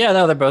 Yeah,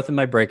 no, they're both in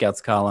my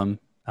breakouts column.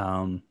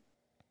 I'm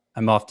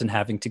often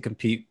having to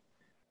compete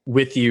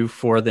with you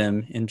for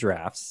them in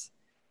drafts,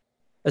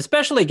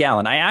 especially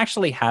Gallen. I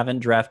actually haven't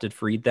drafted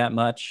Fried that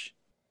much.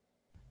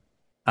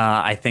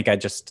 I think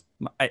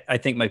I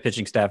think my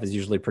pitching staff is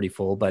usually pretty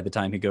full by the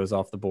time he goes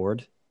off the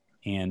board.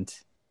 And,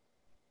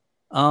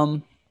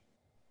 I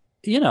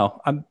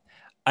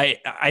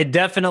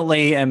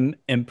definitely am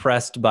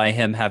impressed by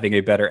him having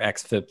a better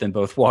xFIP than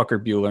both Walker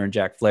Buehler and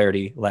Jack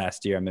Flaherty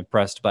last year. I'm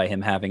impressed by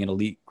him having an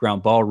elite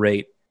ground ball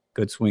rate,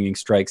 good swinging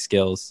strike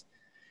skills.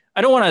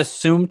 I don't want to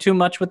assume too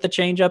much with the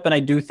changeup, and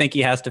I do think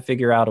he has to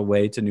figure out a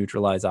way to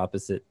neutralize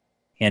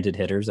opposite-handed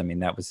hitters. I mean,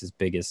 that was his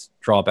biggest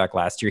drawback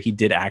last year. He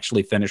did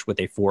actually finish with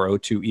a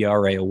 4.02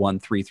 ERA, a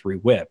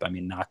 1.33 whip. I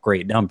mean, not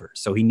great numbers.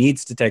 So he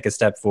needs to take a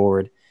step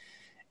forward,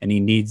 and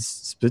he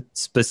needs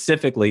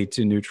specifically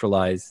to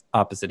neutralize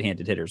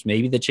opposite-handed hitters.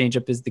 Maybe the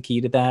changeup is the key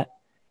to that.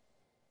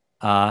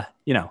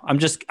 I'm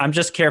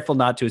just careful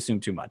not to assume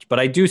too much. But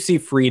I do see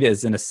Fried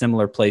as in a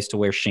similar place to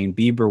where Shane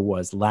Bieber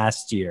was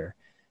last year.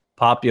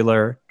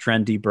 Popular,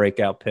 trendy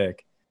breakout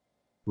pick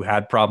who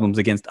had problems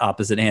against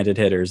opposite-handed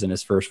hitters in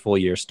his first full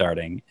year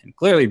starting. And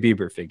clearly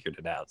Bieber figured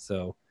it out.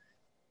 So,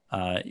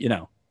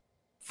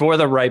 for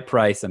the right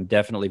price, I'm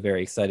definitely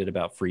very excited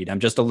about Fried. I'm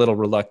just a little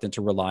reluctant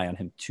to rely on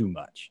him too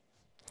much.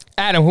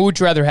 Adam, who would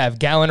you rather have,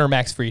 Gallen or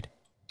Max Fried?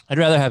 I'd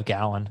rather have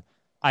Gallen.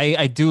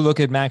 I do look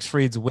at Max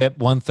Fried's whip,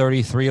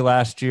 133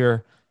 last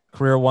year,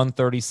 career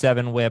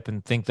 137 whip,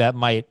 and think that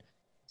might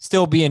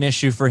still be an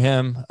issue for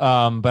him.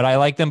 But I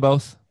like them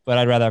both, but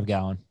I'd rather have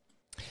Gallen.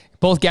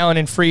 Both Gallen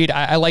and Fried,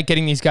 I like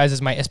getting these guys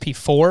as my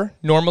SP4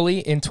 normally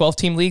in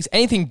 12-team leagues.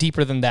 Anything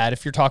deeper than that,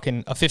 if you're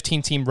talking a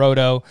 15-team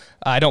roto,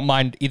 I don't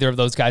mind either of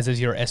those guys as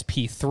your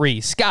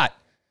SP3. Scott,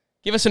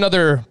 give us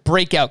another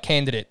breakout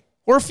candidate,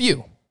 or a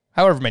few,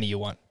 however many you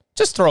want.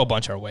 Just throw a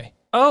bunch our way.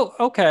 Oh,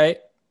 okay.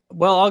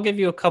 Well, I'll give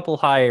you a couple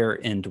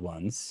higher-end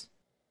ones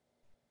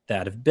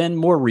that have been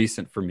more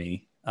recent for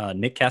me.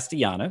 Nick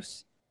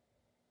Castellanos,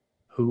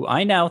 who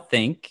I now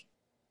think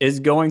is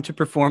going to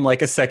perform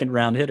like a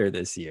second-round hitter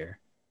this year.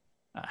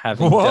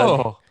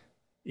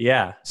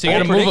 Yeah. So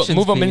you're going to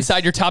move them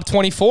inside your top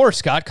 24,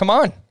 Scott. Come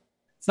on.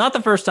 It's not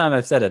the first time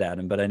I've said it,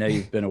 Adam, but I know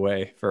you've been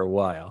away for a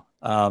while.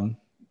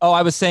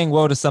 I was saying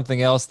whoa to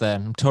something else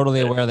then. I'm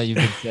totally aware that you've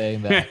been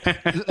saying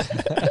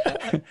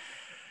that.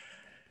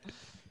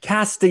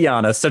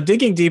 Castellanos. So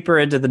digging deeper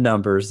into the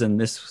numbers, and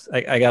this,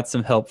 I got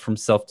some help from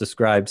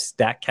self-described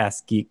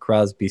StatCast geek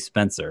Crosby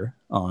Spencer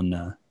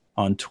on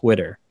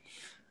Twitter.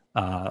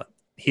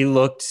 He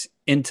looked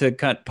into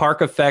kind of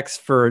park effects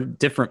for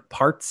different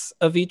parts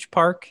of each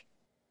park,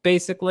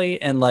 basically.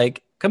 And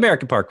like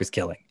Comerica Park was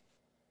killing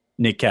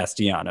Nick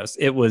Castellanos.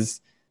 It was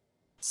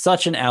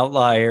such an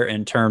outlier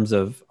in terms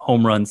of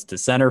home runs to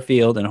center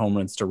field and home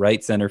runs to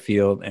right center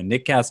field. And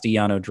Nick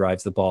Castellanos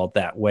drives the ball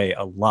that way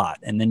a lot.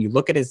 And then you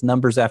look at his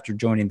numbers after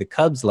joining the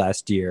Cubs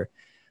last year.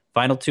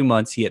 Final 2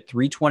 months, he hit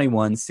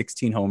 321,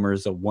 16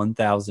 homers, a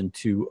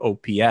 1,002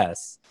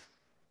 OPS.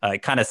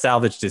 Kind of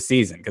salvaged his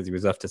season because he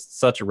was off to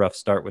such a rough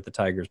start with the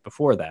Tigers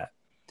before that.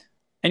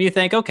 And you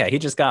think, okay, he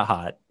just got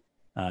hot,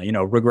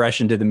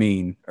 regression to the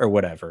mean or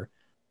whatever.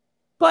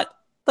 But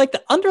like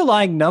the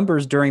underlying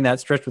numbers during that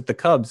stretch with the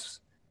Cubs,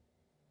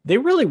 they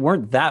really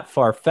weren't that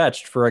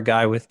far-fetched for a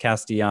guy with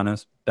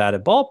Castellanos'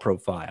 batted ball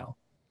profile.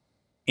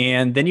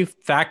 And then you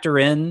factor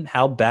in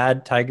how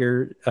bad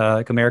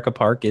Comerica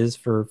Park is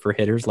for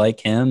hitters like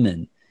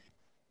him.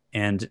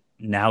 And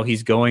now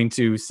he's going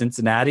to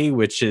Cincinnati,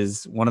 which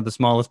is one of the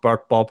smallest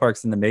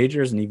ballparks in the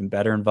majors, an even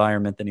better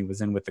environment than he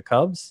was in with the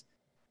Cubs.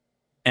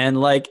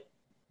 And like,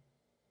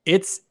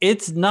 it's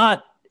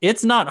not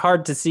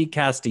hard to see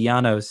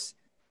Castellanos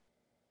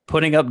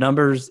putting up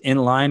numbers in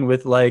line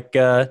with like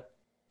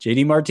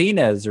JD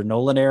Martinez or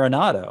Nolan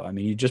Arenado. I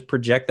mean, you just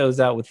project those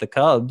out with the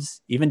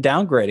Cubs, even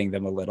downgrading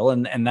them a little,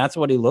 and that's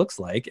what he looks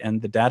like,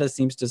 and the data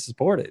seems to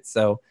support it.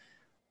 So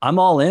I'm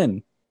all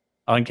in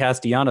on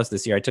Castellanos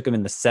this year. I took him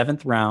in the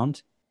 7th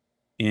round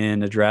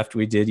in a draft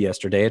we did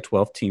yesterday, a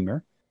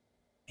 12-teamer,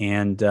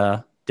 and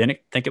didn't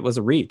think it was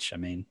a reach. I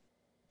mean,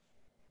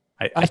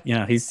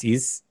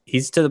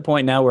 he's to the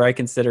point now where I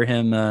consider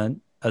him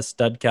a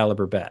stud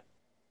caliber bet.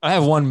 I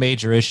have one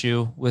major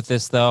issue with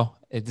this, though,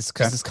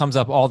 because this comes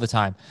up all the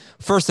time.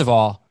 First of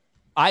all,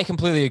 I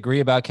completely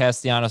agree about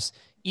Castellanos.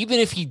 Even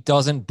if he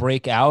doesn't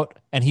break out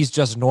and he's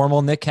just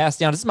normal Nick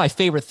Castellanos, this is my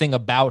favorite thing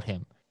about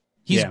him.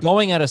 He's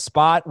going at a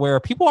spot where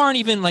people aren't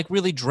even like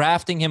really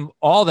drafting him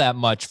all that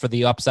much for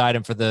the upside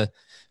and for the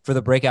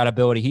breakout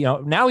ability.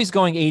 Now he's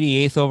going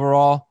 88th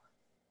overall.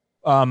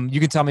 You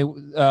can tell me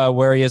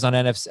where he is on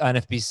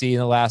NFBC in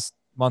the last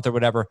month or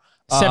whatever.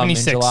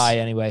 76 in July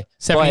anyway.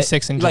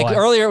 76 in July. Like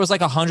earlier, it was like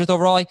 100th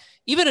overall. Like,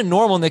 even a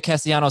normal Nick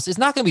Castellanos is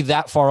not going to be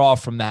that far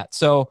off from that.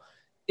 So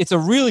it's a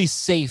really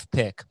safe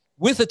pick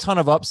with a ton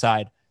of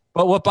upside.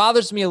 But what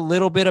bothers me a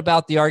little bit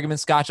about the argument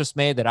Scott just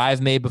made, that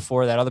I've made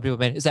before, that other people have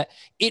made, is that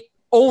it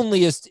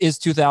only is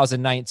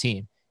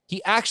 2019.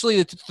 He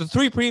actually, the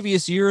 3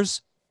 previous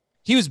years,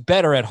 he was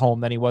better at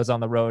home than he was on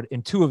the road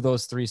in 2 of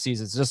those 3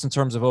 seasons, just in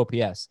terms of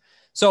OPS.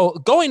 So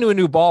going to a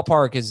new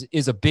ballpark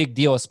is a big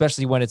deal,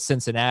 especially when it's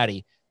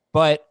Cincinnati.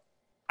 But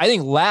I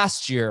think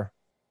last year,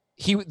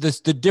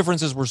 the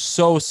differences were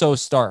so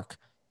stark.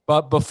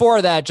 But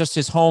before that, just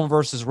his home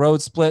versus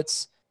road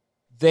splits,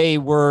 they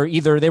were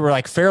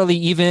like fairly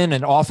even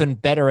and often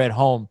better at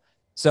home.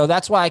 So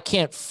that's why I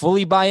can't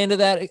fully buy into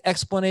that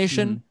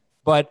explanation. Mm-hmm.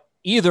 But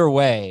either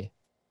way,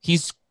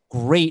 he's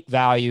great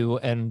value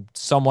and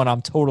someone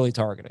I'm totally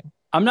targeting.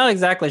 I'm not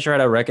exactly sure how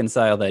to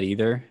reconcile that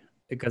either,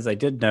 because I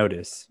did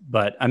notice.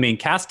 But I mean,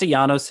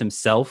 Castellanos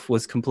himself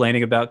was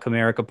complaining about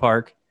Comerica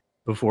Park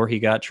before he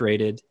got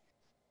traded.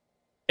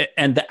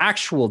 And the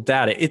actual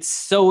data, it's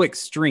so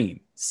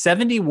extreme.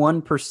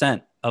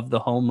 71% of the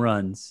home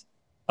runs,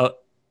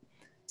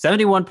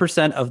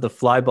 71% of the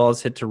fly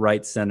balls hit to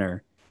right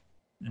center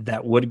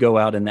that would go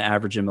out in the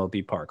average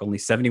MLB park. Only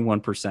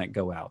 71%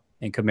 go out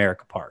in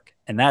Comerica Park.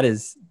 And that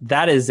is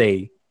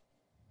a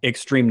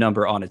extreme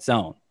number on its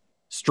own.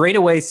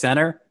 Straightaway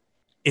center,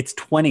 it's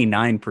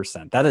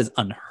 29%. That is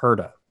unheard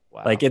of.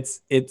 Wow. Like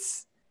it's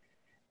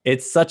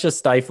such a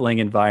stifling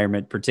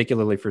environment,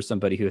 particularly for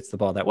somebody who hits the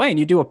ball that way. And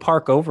you do a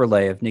park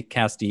overlay of Nick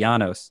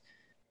Castellanos,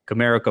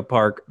 Comerica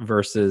Park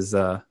versus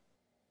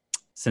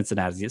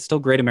Cincinnati. It's still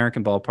Great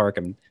American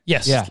Ballpark.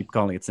 Just keep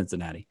calling it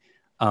Cincinnati.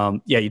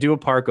 You do a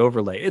park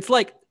overlay. It's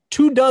like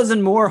 24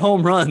 more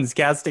home runs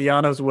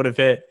Castellanos would have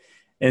hit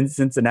in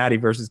Cincinnati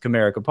versus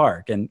Comerica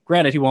Park. And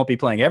granted, he won't be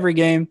playing every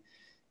game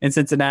in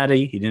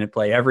Cincinnati. He didn't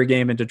play every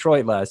game in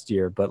Detroit last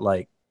year, but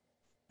like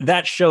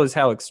that shows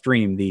how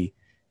extreme the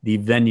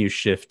venue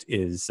shift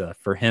is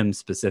for him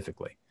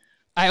specifically.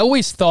 I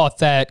always thought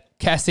that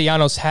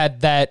Castellanos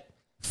had that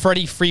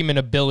Freddie Freeman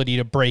ability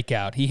to break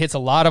out. He hits a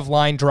lot of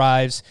line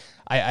drives.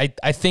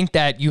 I think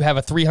that you have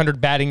a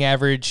 300 batting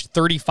average,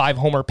 35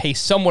 homer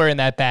pace somewhere in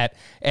that bat,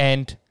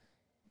 and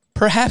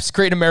perhaps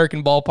Great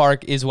American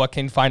Ballpark is what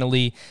can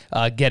finally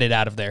get it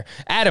out of there.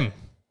 Adam,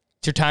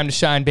 it's your time to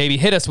shine, baby.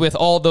 Hit us with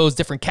all those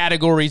different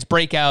categories,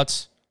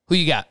 breakouts. Who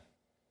you got?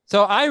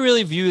 So I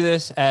really view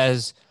this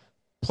as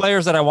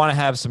players that I want to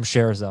have some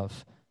shares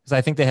of, because I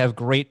think they have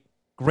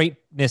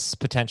greatness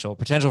potential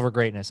for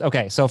greatness.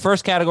 Okay, so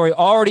first category,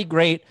 already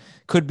great,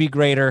 could be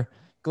greater.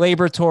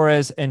 Gleyber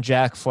Torres and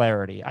Jack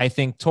Flaherty. I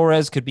think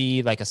Torres could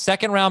be like a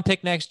 2nd-round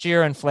pick next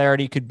year, and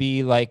Flaherty could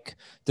be like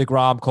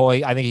DeGrom,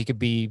 Cole. I think he could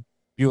be,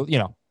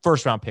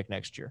 1st-round pick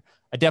next year.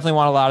 I definitely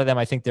want a lot of them.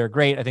 I think they're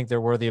great. I think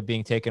they're worthy of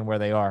being taken where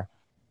they are.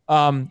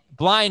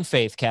 Blind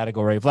faith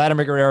category,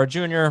 Vladimir Guerrero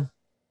Jr.,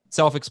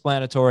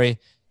 self-explanatory.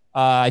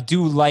 I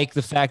do like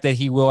the fact that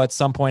he will at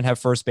some point have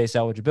first base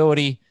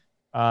eligibility.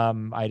 I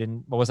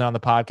wasn't on the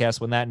podcast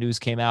when that news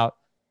came out.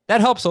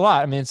 That helps a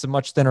lot. I mean, it's a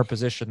much thinner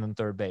position than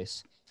third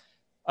base.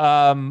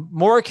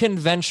 More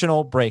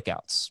conventional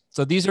breakouts.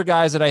 So these are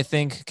guys that I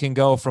think can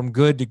go from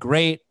good to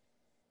great.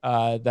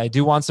 I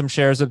do want some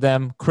shares of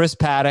them. Chris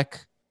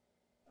Paddock.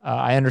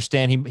 I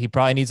understand he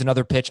probably needs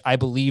another pitch. I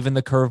believe in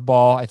the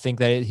curveball. I think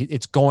that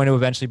it's going to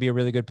eventually be a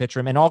really good pitcher.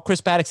 And all Chris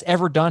Paddock's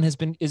ever done is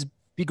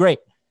be great.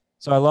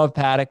 So I love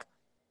Paddock.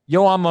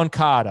 Yoan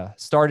Moncada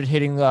started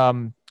hitting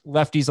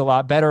lefties a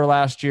lot better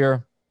last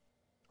year.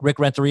 Rick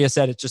Renteria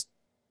said it just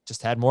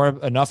had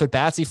enough at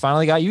bats. He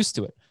finally got used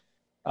to it.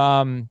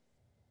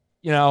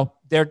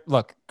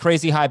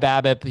 Crazy high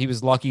BABIP. He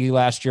was lucky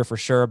last year for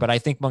sure, but I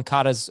think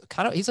Moncada's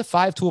he's a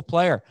 5-tool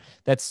player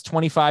that's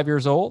 25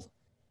 years old.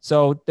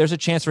 So there's a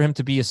chance for him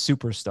to be a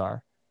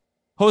superstar.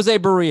 Jose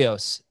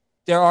Barrios,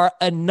 there are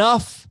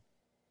enough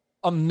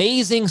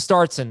amazing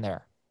starts in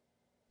there.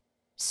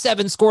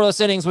 7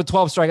 scoreless innings with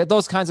 12 strikeouts,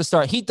 those kinds of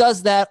starts. He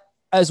does that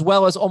as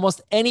well as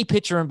almost any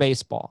pitcher in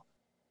baseball,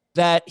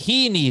 that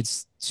he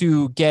needs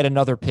to get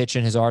another pitch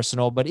in his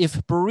arsenal. But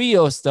if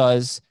Barrios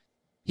does,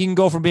 he can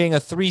go from being a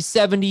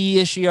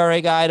 370-ish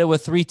ERA guy to a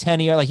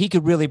 310 ERA. Like, he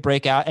could really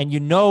break out, and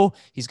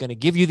he's going to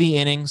give you the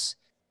innings.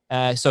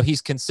 So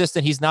he's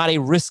consistent. He's not a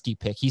risky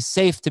pick. He's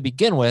safe to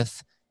begin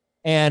with.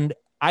 And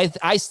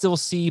I still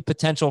see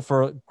potential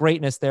for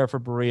greatness there for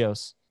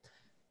Barrios.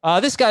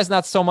 This guy's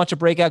not so much a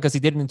breakout because he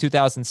did it in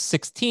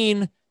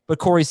 2016, but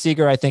Corey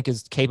Seager, I think,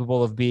 is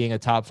capable of being a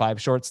top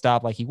 5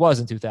 shortstop like he was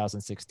in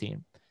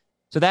 2016.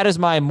 So that is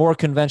my more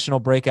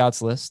conventional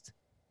breakouts list.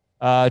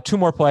 2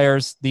 more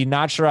players. The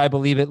not sure I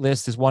believe it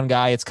list is one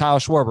guy. It's Kyle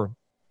Schwarber.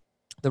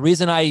 The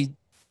reason I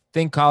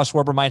think Kyle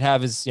Schwarber might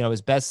have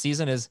his best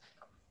season is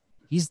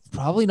he's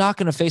probably not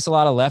going to face a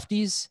lot of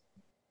lefties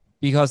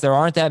because there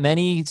aren't that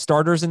many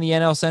starters in the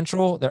NL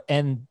Central,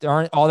 and there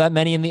aren't all that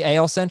many in the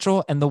AL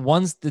Central. And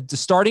the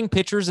starting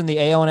pitchers in the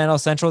AL and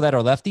NL Central that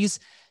are lefties,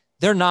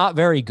 they're not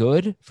very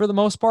good for the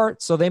most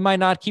part, so they might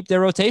not keep their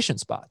rotation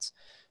spots.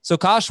 So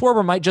Kyle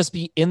Schwarber might just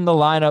be in the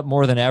lineup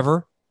more than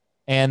ever,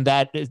 and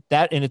that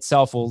in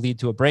itself will lead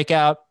to a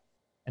breakout.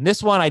 And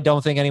this one I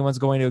don't think anyone's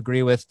going to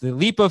agree with. The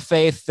leap of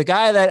faith, the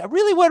guy that I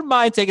really wouldn't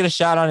mind taking a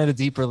shot on in a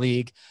deeper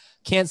league,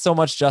 can't so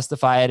much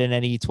justify it in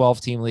any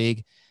 12-team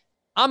league.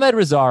 Ahmed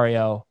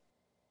Rosario,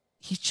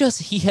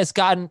 he has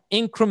gotten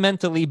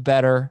incrementally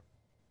better.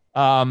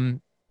 I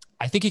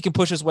think he can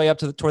push his way up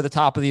toward the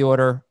top of the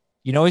order.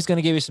 He's going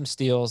to give you some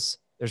steals.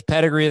 There's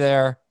pedigree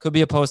there. Could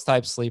be a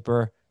post-type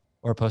sleeper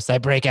or a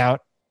post-type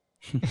breakout.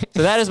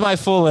 So that is my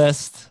full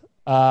list.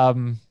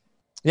 There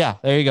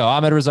you go.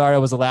 Ahmed Rosario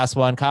was the last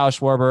one. Kyle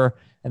Schwarber,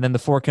 and then the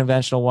 4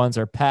 conventional ones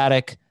are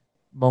Paddock,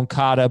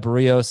 Moncada,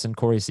 Barrios, and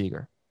Corey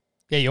Seager.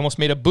 Yeah, you almost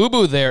made a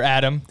boo-boo there,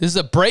 Adam. This is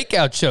a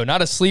breakout show,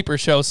 not a sleeper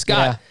show.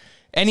 Scott,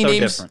 any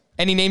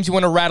names you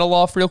want to rattle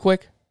off real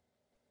quick?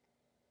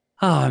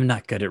 Oh, I'm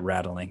not good at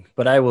rattling,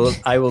 but I will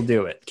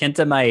do it.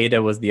 Kenta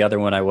Maeda was the other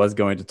one I was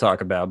going to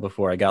talk about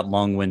before I got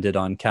long-winded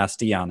on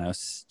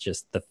Castellanos.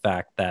 Just the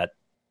fact that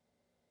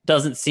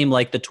doesn't seem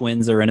like the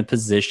Twins are in a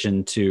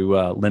position to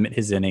limit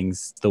his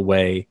innings the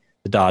way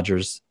the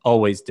Dodgers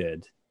always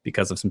did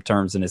because of some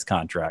terms in his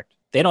contract.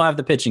 They don't have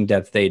the pitching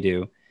depth they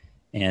do.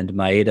 And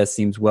Maeda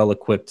seems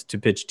well-equipped to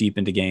pitch deep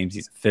into games.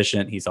 He's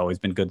efficient. He's always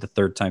been good the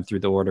 3rd time through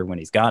the order when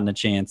he's gotten a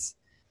chance.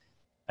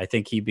 I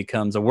think he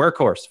becomes a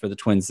workhorse for the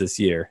Twins this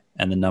year.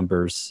 And the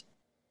numbers,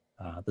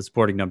 the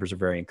supporting numbers are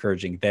very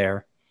encouraging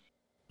there.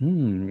 You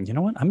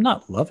know what? I'm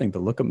not loving the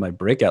look of my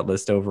breakout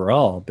list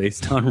overall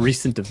based on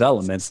recent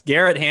developments.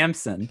 Garrett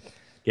Hampson,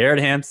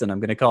 I'm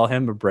going to call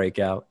him a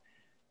breakout.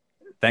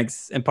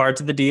 Thanks in part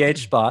to the DH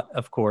spot,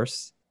 of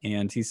course.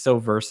 And he's so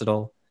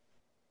versatile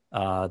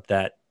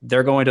that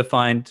they're going to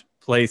find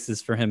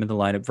places for him in the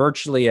lineup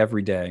virtually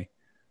every day.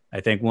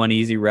 I think one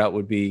easy route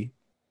would be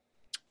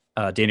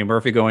Daniel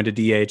Murphy going to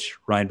DH,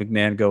 Ryan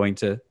McMahon going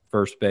to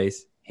first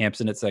base,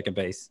 Hampson at second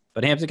base.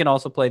 But Hampson can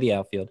also play the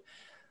outfield.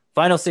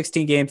 Final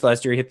 16 games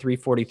last year, he hit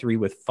 343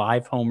 with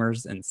 5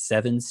 homers and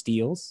 7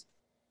 steals.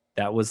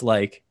 That was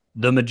like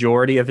the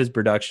majority of his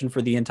production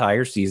for the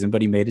entire season,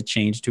 but he made a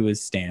change to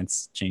his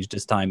stance, changed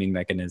his timing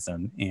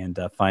mechanism, and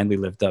finally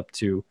lived up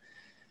to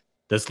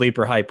the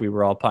sleeper hype we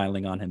were all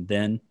piling on him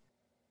then.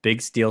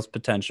 Big steals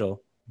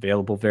potential,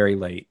 available very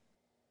late.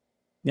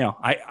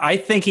 I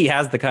think he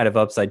has the kind of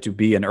upside to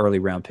be an early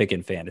round pick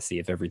in fantasy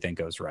if everything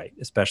goes right,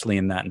 especially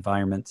in that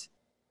environment.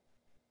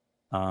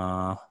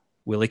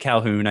 Willie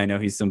Calhoun, I know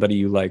he's somebody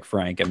you like,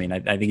 Frank. I mean, I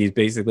think he's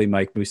basically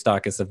Mike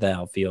Moustakas of the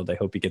outfield. I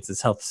hope he gets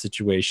his health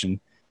situation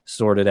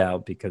sorted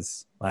out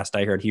because last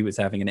I heard he was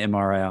having an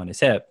MRI on his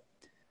hip.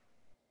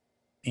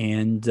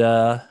 And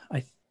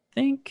I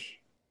think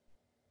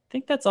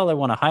that's all I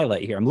want to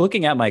highlight here. I'm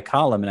looking at my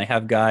column and I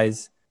have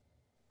guys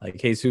like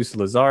Jesus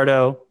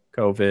Luzardo,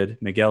 COVID,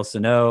 Miguel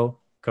Sano,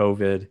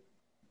 COVID,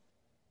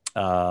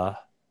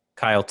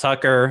 Kyle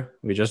Tucker.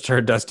 We just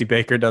heard Dusty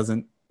Baker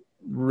doesn't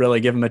really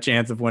give him a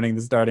chance of winning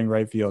the starting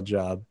right field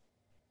job.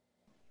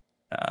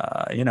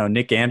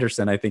 Nick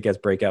Anderson, I think, has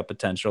breakout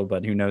potential,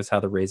 but who knows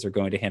how the Rays are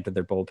going to handle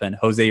their bullpen.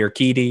 Jose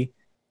Urquidy,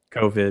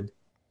 COVID.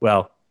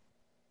 Well,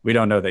 we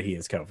don't know that he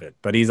is COVID,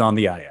 but he's on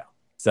the IL.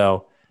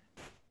 So,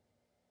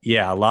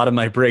 yeah, a lot of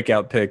my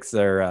breakout picks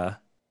are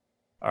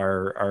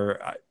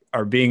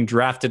being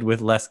drafted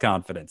with less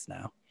confidence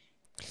now.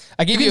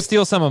 I give you to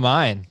steal some of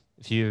mine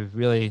if you're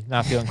really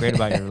not feeling great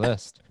about your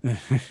list.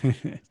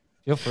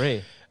 Feel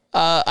free.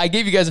 I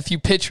gave you guys a few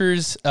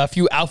pitchers, a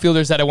few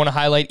outfielders that I want to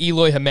highlight.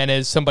 Eloy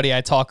Jimenez, somebody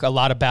I talk a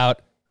lot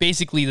about,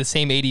 basically the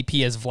same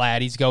ADP as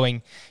Vlad. He's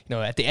going,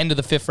 at the end of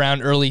the 5th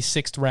round, early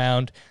 6th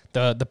round.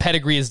 The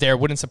pedigree is there.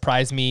 Wouldn't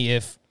surprise me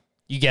if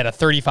you get a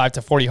 35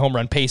 to 40 home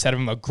run pace out of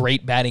him, a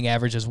great batting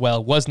average as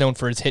well. Was known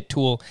for his hit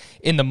tool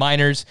in the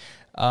minors.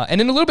 And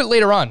then a little bit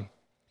later on,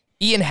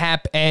 Ian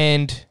Happ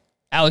and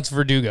Alex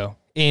Verdugo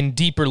in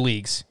deeper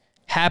leagues.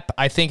 Hap,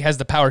 I think, has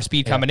the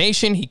power-speed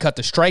combination. He cut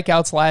the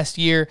strikeouts last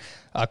year,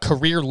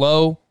 career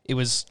low. It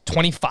was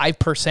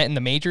 25% in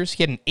the majors.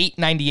 He had an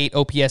 898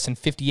 OPS in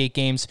 58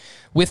 games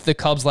with the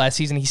Cubs last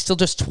season. He's still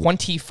just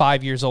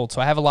 25 years old,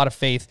 so I have a lot of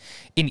faith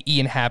in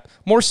Ian Happ,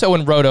 more so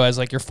in Roto as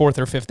like your fourth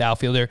or fifth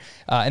outfielder.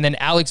 And then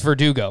Alex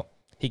Verdugo.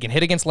 He can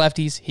hit against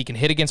lefties. He can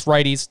hit against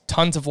righties.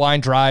 Tons of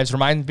line drives.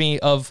 Reminds me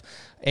of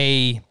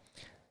a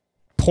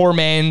poor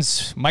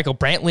man's Michael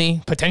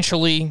Brantley,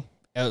 potentially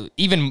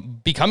even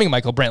becoming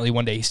Michael Brantley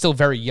one day. He's still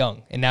very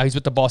young, and now he's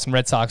with the Boston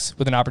Red Sox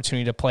with an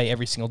opportunity to play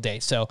every single day.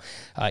 So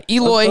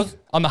Eloy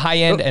on the high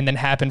end, and then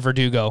Happ and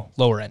Verdugo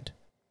lower end.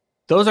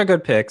 Those are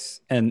good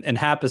picks, and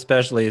Happ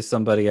especially is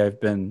somebody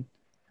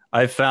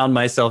I've found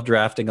myself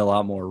drafting a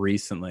lot more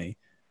recently.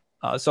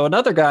 So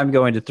another guy I'm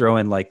going to throw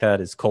in like that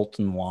is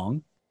Colton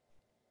Wong,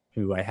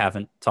 who I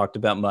haven't talked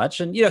about much.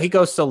 And, he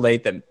goes so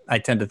late that I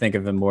tend to think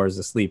of him more as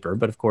a sleeper,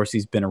 but of course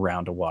he's been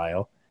around a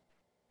while.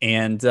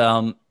 And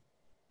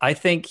I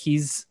think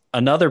he's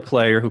another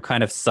player who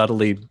kind of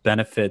subtly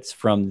benefits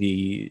from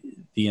the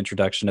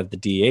introduction of the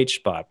DH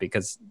spot,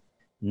 because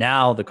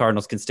now the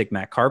Cardinals can stick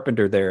Matt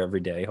Carpenter there every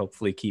day,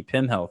 hopefully keep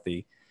him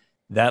healthy.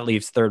 That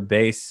leaves third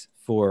base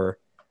for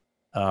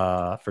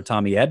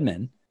Tommy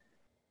Edman.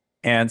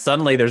 And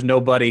suddenly there's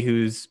nobody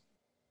who's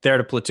there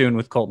to platoon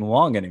with Colton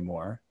Wong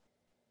anymore.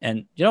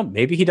 And,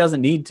 maybe he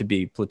doesn't need to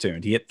be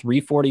platooned. He hit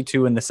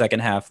 342 in the second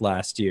half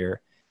last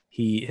year.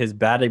 His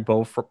batted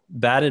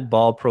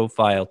ball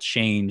profile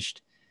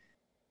changed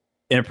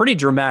in a pretty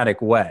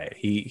dramatic way.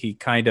 He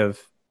kind of,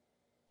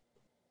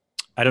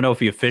 I don't know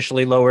if he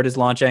officially lowered his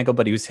launch angle,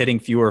 but he was hitting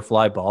fewer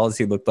fly balls.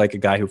 He looked like a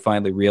guy who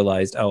finally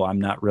realized, I'm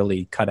not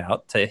really cut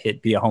out to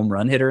be a home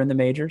run hitter in the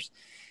majors.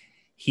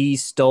 He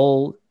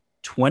stole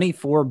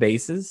 24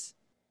 bases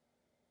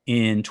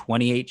in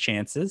 28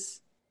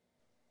 chances.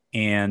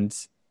 And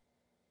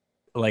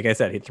like I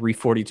said, hit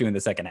 342 in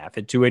the second half,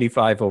 hit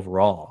 285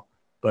 overall.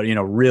 But,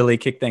 really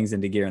kick things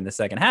into gear in the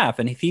second half.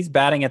 And if he's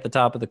batting at the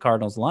top of the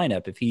Cardinals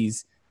lineup, if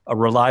he's a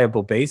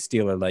reliable base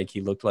stealer like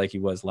he looked like he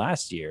was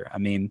last year, I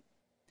mean,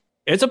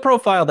 it's a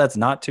profile that's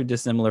not too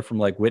dissimilar from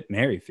like Whit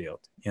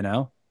Merrifield,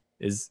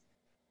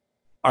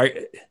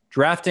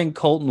 drafting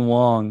Colton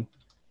Wong.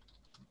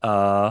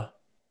 Crap,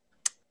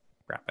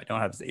 I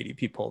don't have his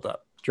ADP pulled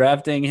up.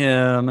 Drafting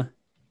him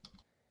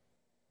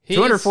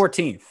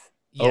 214th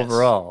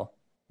overall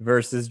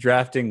versus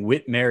drafting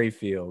Whit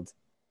Merrifield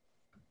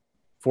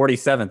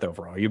 47th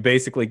overall. You're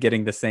basically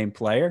getting the same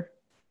player.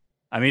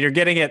 I mean, you're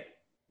getting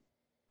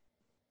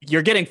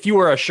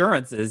fewer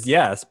assurances,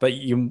 yes, but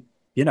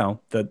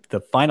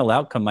the final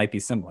outcome might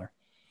be similar.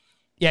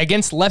 Yeah,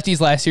 against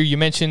lefties last year, you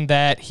mentioned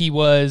that he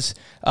was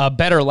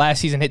better last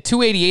season. Hit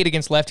 288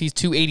 against lefties,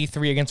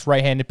 283 against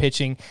right-handed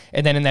pitching,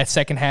 and then in that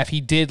second half,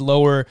 he did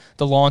lower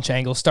the launch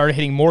angle, started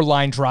hitting more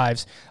line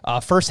drives.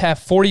 First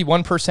half,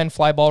 41%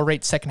 fly ball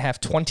rate, second half,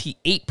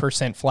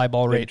 28% fly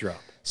ball rate. Big drop.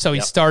 So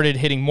he started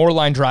hitting more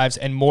line drives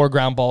and more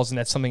ground balls, and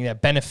that's something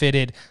that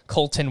benefited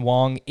Colton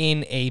Wong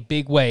in a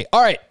big way.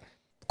 All right,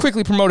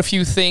 quickly promote a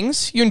few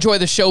things. You enjoy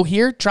the show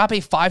here, drop a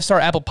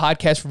 5-star Apple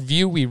Podcast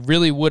review. We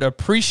really would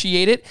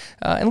appreciate it.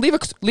 And leave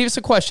us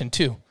a question,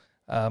 too.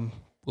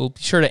 We'll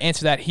be sure to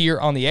answer that here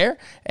on the air.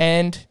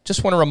 And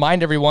just want to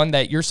remind everyone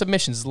that your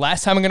submissions,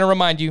 last time I'm going to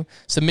remind you,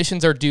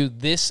 submissions are due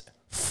this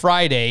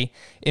Friday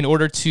in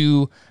order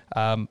to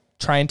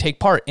try and take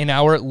part in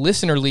our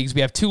listener leagues.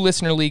 We have 2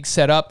 listener leagues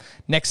set up.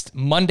 Next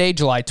Monday,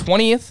 July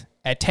 20th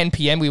at 10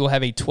 p.m., we will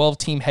have a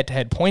 12-team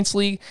head-to-head points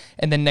league.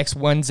 And then next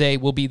Wednesday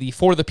will be the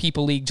For the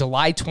People League,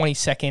 July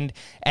 22nd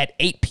at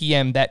 8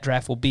 p.m. That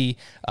draft will be.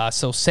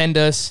 So send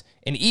us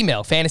an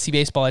email,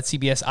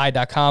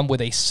 fantasybaseball@cbsi.com,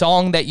 with a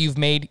song that you've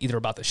made, either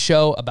about the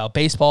show, about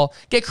baseball.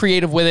 Get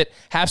creative with it.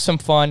 Have some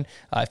fun.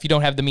 If you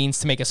don't have the means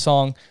to make a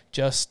song,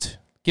 just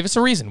give us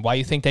a reason why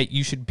you think that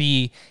you should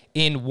be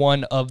in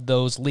one of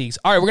those leagues.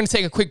 All right, we're going to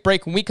take a quick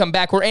break. When we come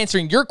back, we're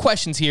answering your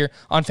questions here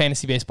on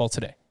Fantasy Baseball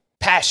Today.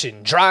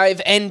 Passion,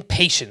 drive, and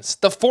patience.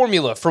 The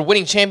formula for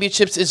winning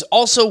championships is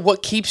also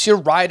what keeps your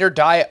ride or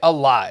die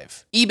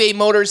alive. eBay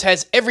Motors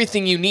has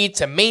everything you need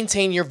to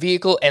maintain your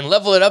vehicle and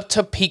level it up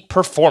to peak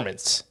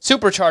performance.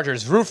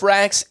 Superchargers, roof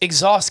racks,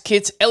 exhaust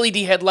kits, LED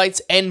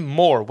headlights, and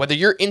more. Whether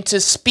you're into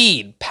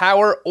speed,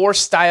 power, or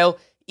style,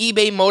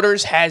 eBay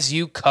Motors has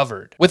you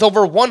covered. With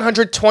over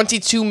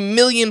 122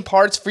 million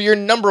parts for your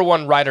number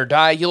one ride or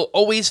die, you'll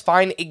always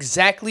find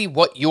exactly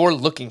what you're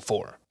looking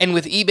for. And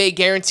with eBay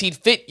Guaranteed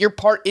Fit, your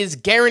part is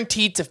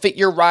guaranteed to fit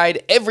your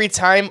ride every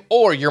time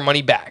or your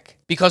money back.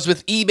 Because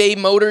with eBay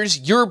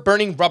Motors, you're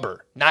burning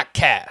rubber, not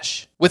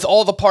cash. With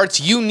all the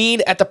parts you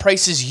need at the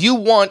prices you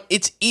want,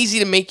 it's easy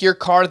to make your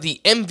car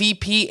the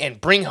MVP and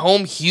bring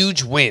home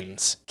huge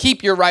wins.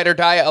 Keep your ride or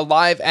die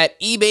alive at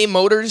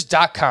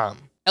ebaymotors.com.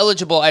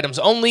 Eligible items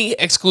only,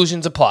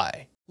 exclusions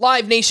apply.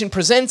 Live Nation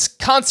presents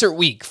Concert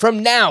Week.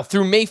 From now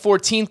through May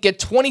 14th, get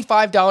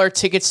 $25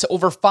 tickets to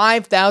over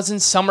 5,000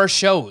 summer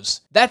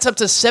shows. That's up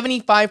to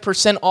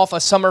 75% off a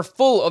summer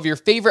full of your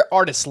favorite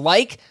artists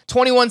like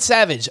 21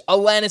 Savage,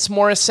 Alanis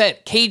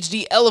Morissette, Cage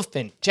the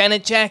Elephant,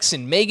 Janet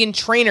Jackson, Meghan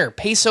Trainor,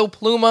 Peso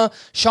Pluma,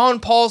 Sean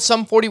Paul,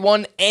 Sum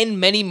 41, and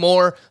many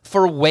more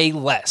for way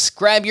less.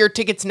 Grab your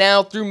tickets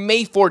now through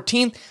May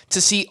 14th to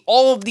see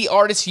all of the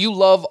artists you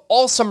love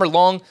all summer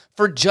long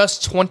for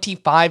just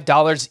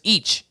 $25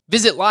 each.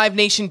 Visit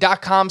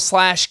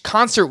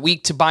livenation.com/concert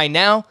week to buy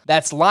now.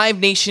 That's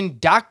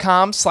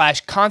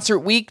livenation.com/concert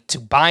week to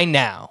buy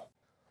now.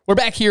 We're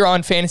back here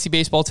on Fantasy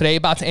Baseball today,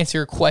 about to answer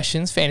your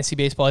questions.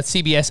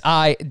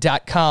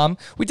 FantasyBaseball@cbsi.com.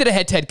 We did a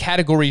head-to-head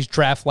categories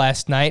draft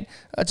last night.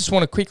 I just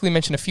want to quickly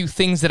mention a few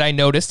things that I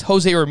noticed.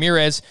 Jose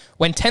Ramirez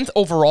went 10th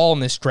overall in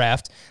this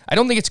draft. I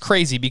don't think it's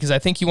crazy because I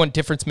think you want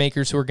difference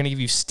makers who are going to give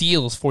you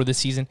steals for this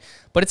season.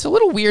 But it's a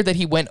little weird that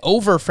he went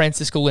over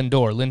Francisco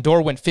Lindor.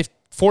 Lindor went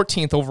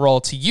 14th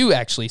overall to you,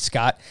 actually,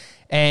 Scott.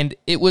 And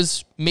it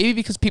was maybe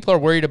because people are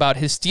worried about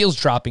his steals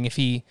dropping if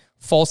he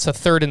falls to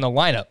third in the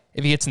lineup,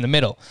 if he hits in the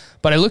middle.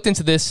 But I looked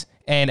into this,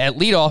 and at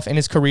leadoff in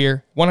his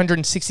career,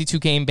 162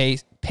 game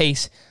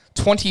pace,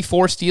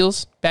 24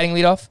 steals batting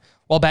leadoff.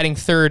 While batting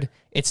third,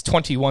 it's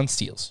 21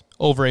 steals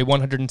over a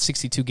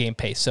 162 game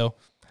pace. So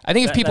I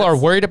think if people are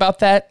worried about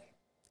that,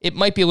 it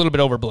might be a little bit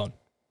overblown.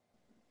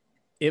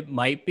 It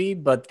might be,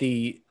 but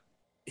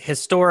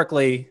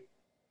historically,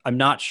 I'm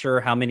not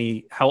sure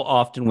how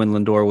often when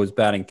Lindor was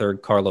batting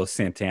third, Carlos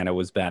Santana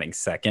was batting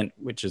second,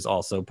 which is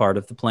also part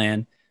of the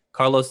plan.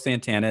 Carlos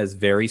Santana is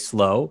very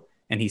slow,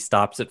 and he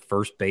stops at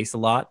first base a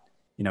lot.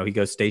 You know, he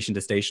goes station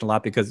to station a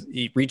lot because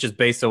he reaches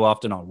base so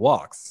often on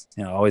walks,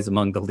 always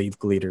among the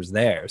leaders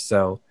there.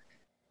 So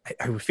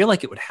I feel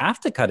like it would have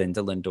to cut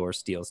into Lindor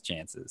steals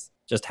chances,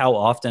 just how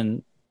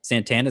often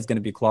Santana is going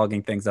to be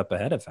clogging things up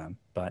ahead of him,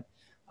 but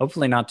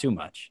hopefully not too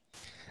much.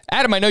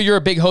 Adam, I know you're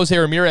a big Jose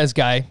Ramirez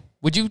guy.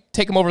 Would you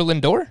take him over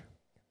Lindor?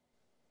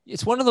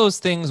 It's one of those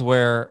things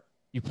where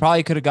you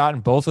probably could have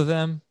gotten both of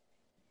them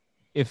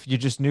if you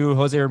just knew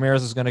Jose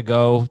Ramirez was going to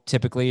go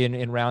typically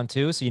in round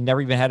two. So you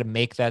never even had to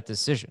make that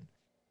decision.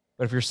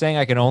 But if you're saying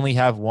I can only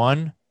have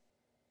one,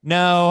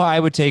 no, I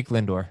would take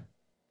Lindor.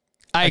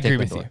 I agree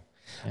with you.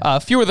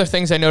 A few other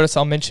things I noticed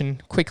I'll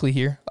mention quickly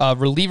here.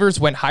 Relievers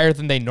went higher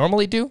than they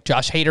normally do.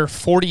 Josh Hader,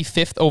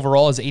 45th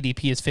overall. His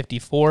ADP is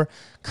 54.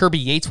 Kirby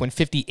Yates went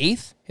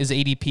 58th. His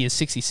ADP is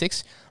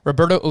 66.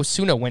 Roberto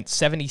Osuna went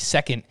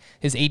 72nd.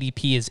 His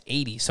ADP is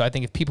 80. So I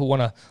think if people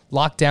want to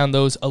lock down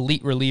those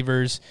elite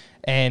relievers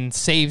and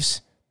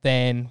saves,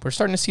 then we're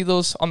starting to see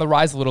those on the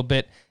rise a little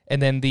bit. And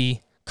then the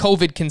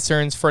COVID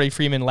concerns, Freddie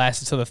Freeman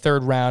lasted to the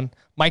third round.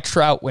 Mike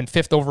Trout went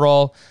 5th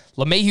overall.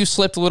 LeMahieu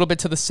slipped a little bit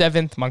to the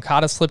 7th.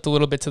 Moncada slipped a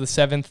little bit to the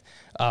 7th.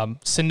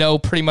 Sano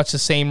pretty much the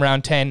same,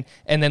 round 10.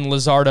 And then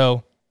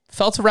Luzardo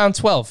fell to round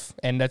 12.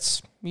 And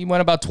he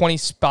went about 20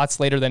 spots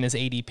later than his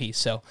ADP.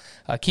 So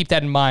keep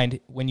that in mind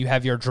when you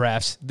have your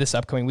drafts this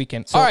upcoming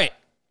weekend. So, all right.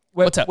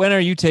 What's up? When are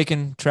you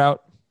taking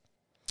Trout?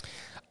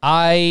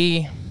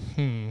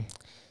 In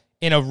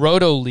a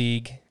Roto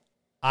league,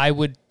 I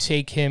would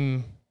take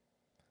him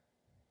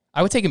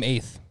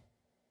 8th.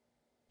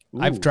 Ooh.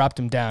 I've dropped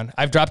him down.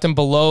 I've dropped him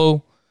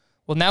below.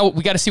 Well, now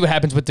we got to see what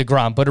happens with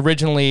DeGrom. But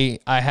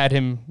originally, I had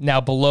him now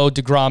below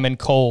DeGrom and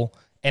Cole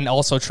and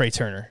also Trey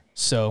Turner.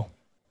 So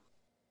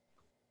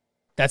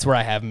that's where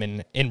I have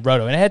him in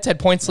Roto. In a head-to-head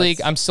points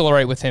league, I'm still all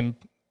right with him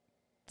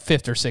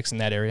 5th or 6th in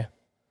that area.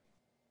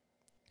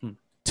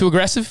 Too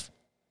aggressive?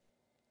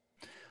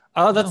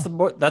 Oh,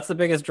 that's the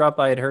biggest drop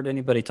I had heard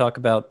anybody talk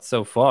about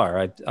so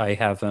far. I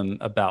have him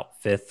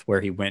about 5th where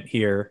he went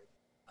here.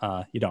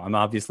 I'm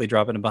obviously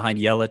dropping him behind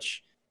Yelich,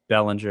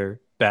 Bellinger,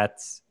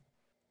 Betts,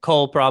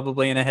 Cole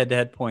probably in a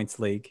head-to-head points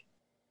league,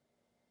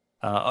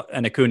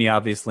 and Acuna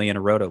obviously in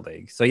a Roto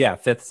league. So yeah,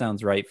 5th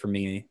sounds right for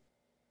me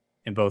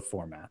in both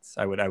formats.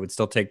 I would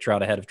still take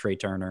Trout ahead of Trey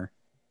Turner.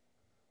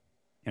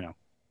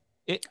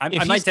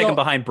 I might take him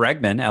behind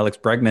Bregman, Alex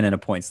Bregman in a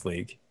points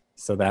league.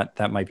 So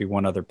that might be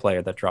one other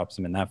player that drops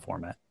him in that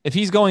format. If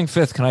he's going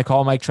 5th, can I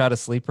call Mike Trout a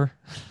sleeper?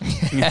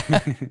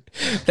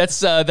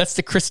 That's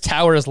the Chris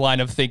Towers line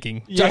of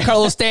thinking.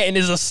 Giancarlo Stanton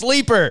is a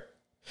sleeper.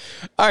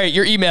 All right,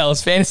 your email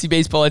is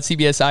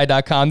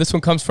fantasybaseball@cbsi.com. This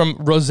one comes from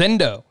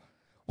Rosendo.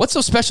 What's so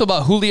special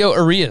about Julio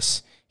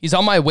Urias? He's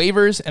on my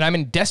waivers, and I'm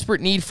in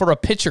desperate need for a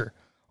pitcher.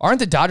 Aren't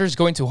the Dodgers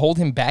going to hold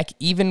him back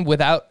even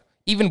with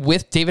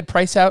David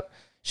Price out?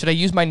 Should I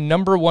use my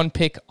number 1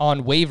 pick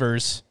on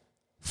waivers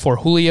for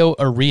Julio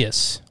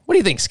Urias? What do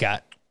you think,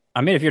 Scott?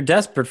 I mean, if you're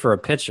desperate for a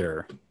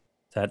pitcher,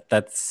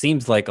 that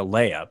seems like a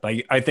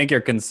layup. I think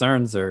your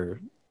concerns are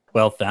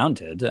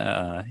well-founded.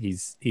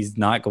 He's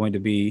not going to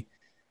be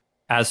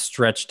as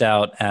stretched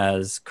out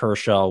as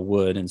Kershaw,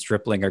 Wood, and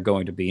Stripling are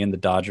going to be, and the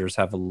Dodgers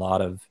have a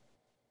lot of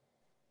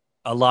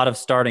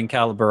starting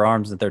caliber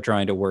arms that they're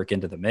trying to work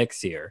into the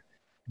mix here.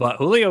 But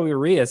Julio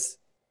Urias,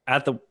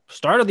 at the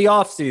start of the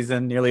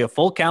offseason, nearly a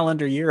full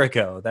calendar year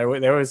ago, there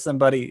was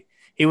somebody.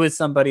 he was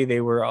somebody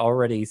they were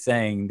already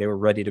saying they were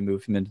ready to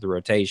move him into the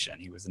rotation.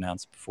 He was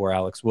announced before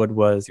Alex Wood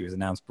was. He was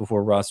announced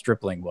before Ross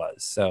Stripling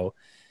was. So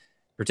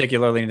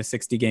particularly in a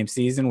 60-game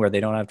season where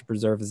they don't have to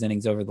preserve his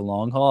innings over the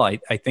long haul,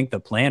 I think the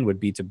plan would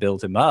be to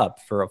build him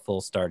up for a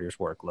full starter's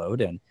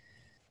workload. And,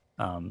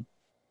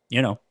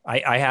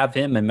 I have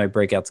him in my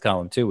breakouts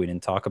column too. We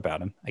didn't talk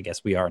about him. I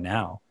guess we are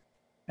now.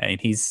 I mean,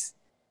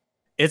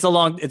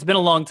 it's been a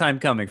long time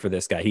coming for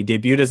this guy. He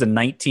debuted as a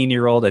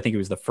 19-year-old. I think he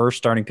was the first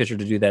starting pitcher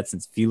to do that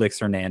since Felix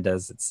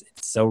Hernandez. It's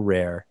so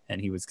rare. And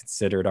he was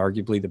considered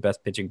arguably the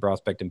best pitching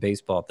prospect in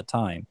baseball at the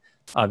time.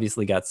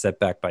 Obviously got set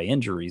back by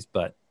injuries,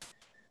 but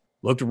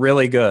looked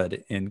really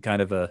good in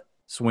kind of a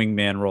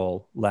swingman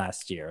role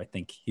last year. I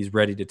think he's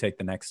ready to take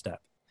the next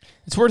step.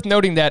 It's worth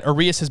noting that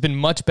Arias has been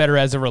much better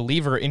as a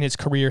reliever in his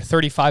career.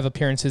 35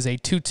 appearances, a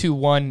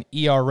 2.21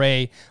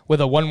 ERA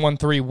with a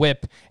 1.13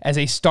 whip. As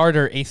a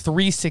starter, a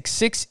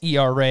 3.66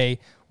 ERA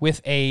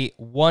with a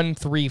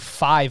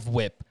 1.35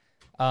 whip.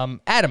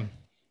 Adam,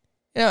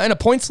 in a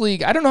points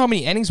league, I don't know how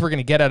many innings we're going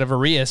to get out of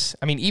Arias.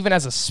 I mean, even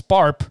as a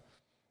SPARP,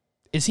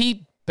 is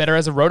he better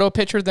as a roto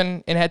pitcher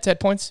than in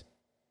head-to-head points?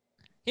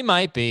 He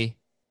might be,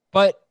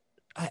 but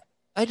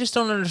I just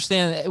don't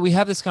understand. We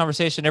have this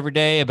conversation every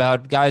day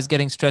about guys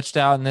getting stretched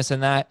out and this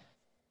and that.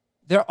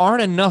 There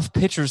aren't enough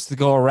pitchers to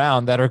go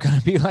around that are going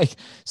to be like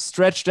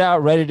stretched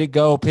out, ready to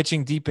go,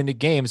 pitching deep into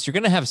games. You're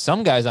going to have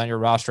some guys on your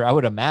roster, I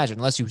would imagine,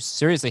 unless you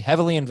seriously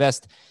heavily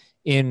invest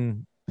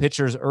in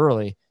pitchers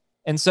early.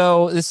 And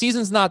so the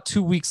season's not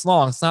 2 weeks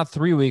long. It's not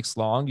 3 weeks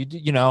long.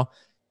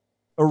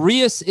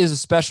 Arias is a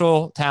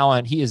special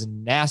talent. He is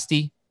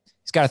nasty.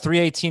 He's got a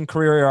 3.18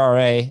 career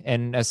ERA,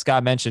 and as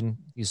Scott mentioned,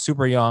 he's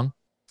super young.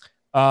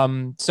 I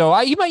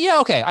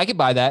could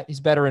buy that. He's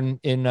better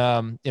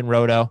in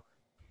roto,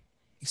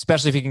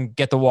 especially if he can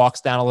get the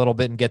walks down a little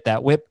bit and get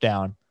that whip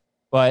down.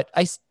 But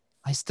I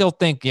still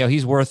think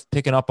he's worth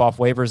picking up off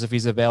waivers if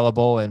he's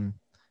available. And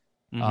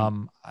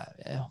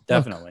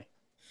definitely,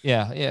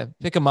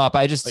 pick him up.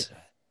 I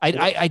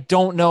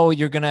don't know.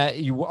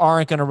 You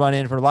aren't gonna run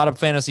in for a lot of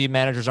fantasy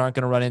managers aren't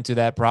gonna run into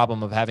that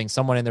problem of having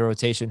someone in the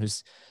rotation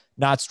who's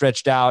not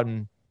stretched out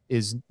and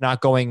is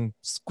not going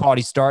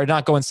quality start,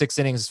 not going 6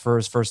 innings for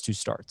his first 2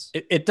 starts.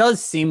 It does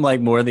seem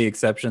like more the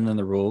exception than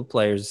the rule.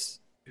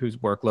 Players whose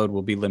workload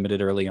will be limited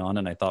early on,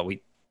 and I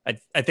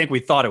think we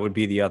thought it would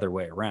be the other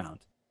way around.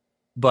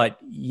 But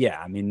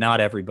yeah, I mean, not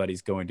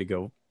everybody's going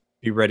to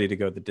be ready to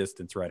go the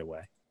distance right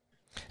away.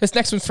 This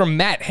next one's from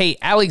Matt. Hey,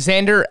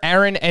 Alexander,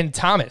 Aaron, and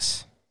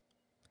Thomas.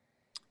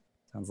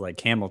 Sounds like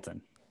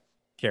Hamilton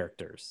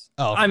characters.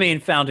 Oh, I mean,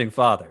 founding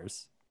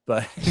fathers.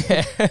 But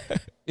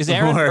is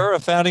Aaron Burr a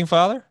founding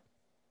father?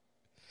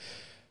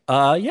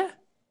 Yeah.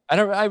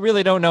 I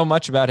really don't know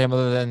much about him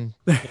other than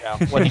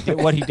what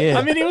he did.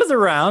 I mean, he was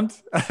around.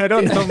 I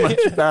don't know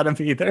much about him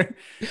either.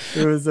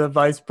 He was a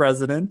vice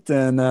president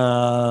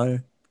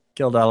and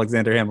killed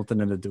Alexander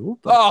Hamilton in a duel.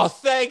 But... Oh,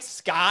 thanks,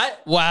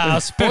 Scott. Wow,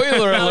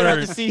 spoiler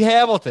alert. To see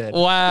Hamilton.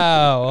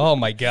 Wow. Oh,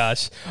 my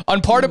gosh.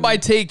 On part of my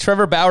take,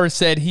 Trevor Bauer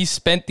said he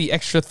spent the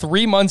extra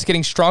 3 months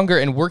getting stronger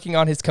and working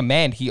on his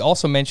command. He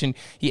also mentioned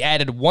he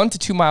added 1 to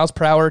 2 miles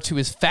per hour to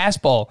his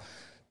fastball.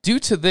 Due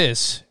to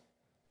this,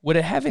 would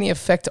it have any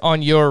effect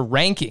on your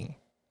ranking?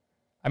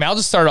 I mean, I'll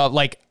just start off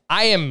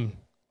I am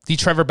the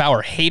Trevor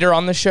Bauer hater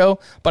on the show,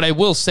 but I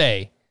will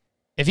say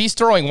if he's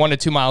throwing 1 to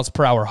 2 miles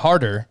per hour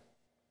harder,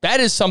 that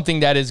is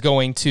something that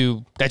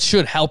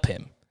should help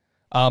him.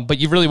 But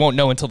you really won't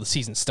know until the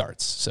season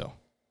starts. So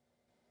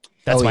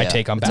that's my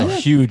take on Bauer. It's a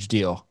huge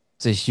deal.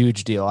 It's a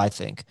huge deal, I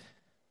think.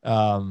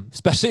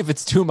 Especially if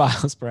it's 2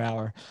 miles per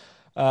hour.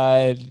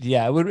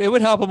 It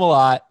would help him a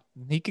lot.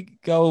 He could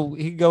go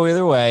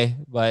either way,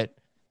 but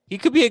he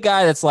could be a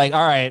guy that's like,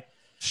 all right,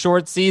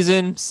 short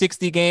season,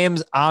 60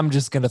 games, I'm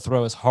just going to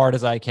throw as hard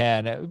as I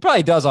can. It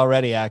probably does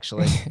already,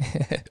 actually.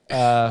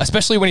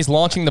 Especially when he's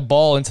launching the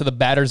ball into the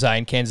batter's eye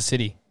in Kansas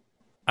City.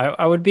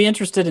 I would be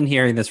interested in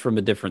hearing this from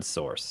a different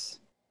source.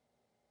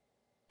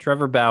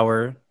 Trevor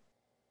Bauer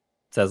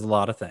says a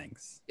lot of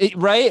things.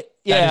 Right?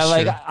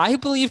 Yeah, I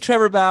believe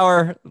Trevor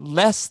Bauer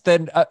less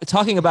than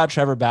talking about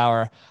Trevor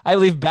Bauer. I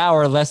believe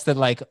Bauer less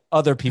than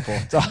other people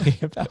talking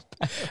about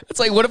Bauer. It's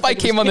like, what if I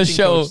came on the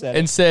show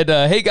and said,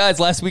 hey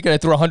guys, last weekend I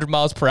threw 100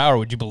 miles per hour.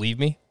 Would you believe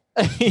me?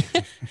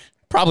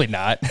 Probably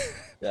not.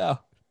 Yeah.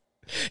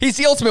 He's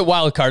the ultimate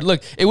wild card.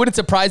 Look, it wouldn't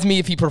surprise me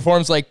if he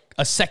performs like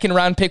a second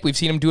round pick. We've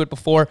seen him do it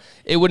before.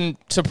 It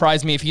wouldn't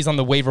surprise me if he's on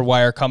the waiver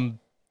wire come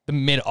the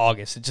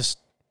mid-August.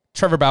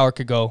 Trevor Bauer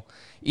could go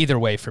either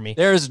way for me.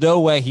 There is no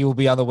way he will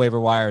be on the waiver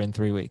wire in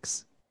 3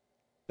 weeks.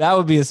 That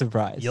would be a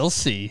surprise. You'll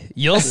see,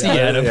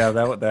 Adam.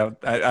 Yeah,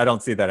 I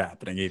don't see that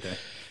happening either.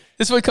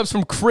 This one comes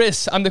from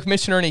Chris. I'm the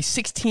commissioner in a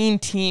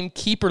 16-team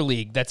keeper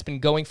league that's been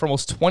going for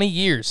almost 20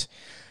 years.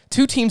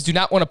 2 teams do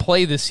not want to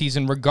play this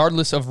season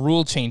regardless of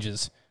rule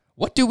changes.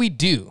 What do we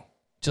do?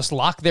 Just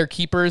lock their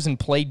keepers and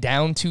play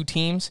down 2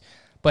 teams,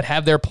 but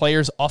have their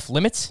players off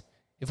limits?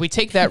 If we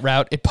take that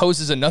route, it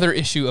poses another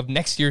issue of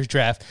next year's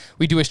draft.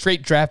 We do a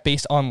straight draft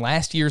based on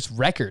last year's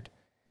record.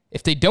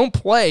 If they don't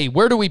play,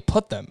 where do we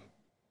put them?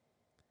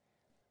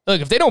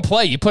 Look, if they don't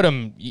play, you put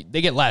them.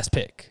 They get last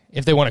pick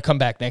if they want to come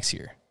back next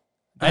year.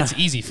 That's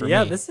easy for me.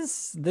 Yeah, this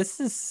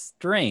is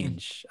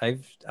strange. I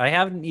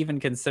haven't even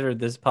considered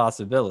this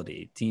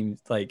possibility. Teams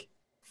like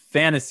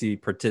fantasy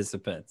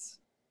participants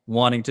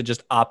wanting to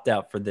just opt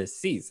out for this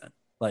season.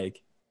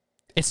 Like,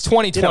 it's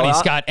 2020,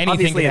 Scott. Anything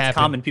obviously can it's happen.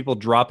 common people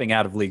dropping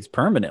out of leagues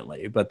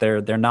permanently, but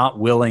they're not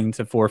willing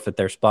to forfeit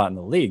their spot in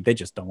the league. They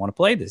just don't want to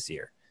play this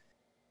year.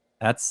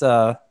 That's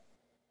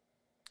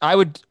I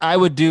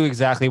would do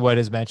exactly what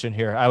is mentioned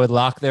here. I would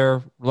lock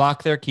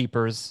their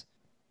keepers,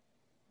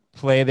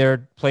 play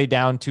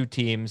down 2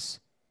 teams,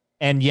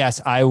 and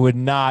yes, I would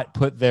not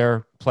put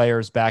their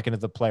players back into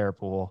the player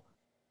pool.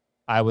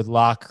 I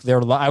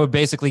would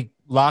basically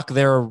lock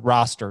their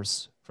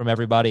rosters from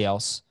everybody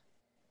else,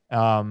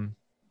 and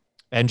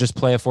just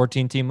play a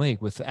 14-team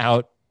league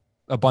without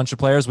a bunch of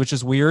players, which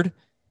is weird.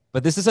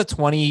 But this is a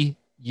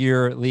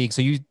 20-year league,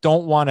 so you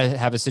don't want to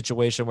have a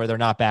situation where they're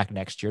not back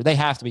next year. They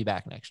have to be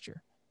back next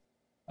year.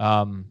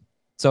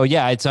 So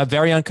yeah, it's a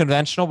very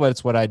unconventional, but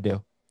it's what I'd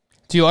do.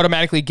 Do you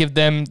automatically give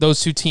them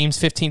those 2 teams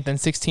 15th and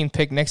 16th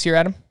pick next year,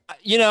 Adam?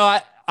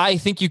 I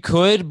think you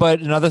could, but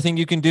another thing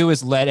you can do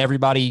is let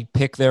everybody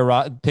pick their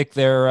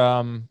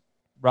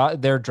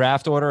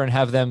draft order and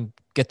have them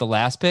get the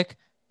last pick,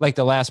 like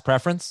the last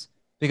preference,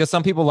 because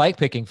some people like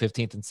picking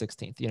 15th and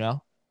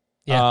 16th,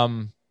 Yeah.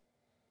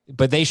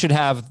 But they should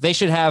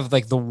have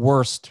like the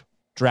worst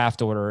draft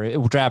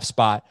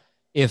spot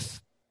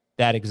if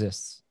that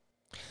exists.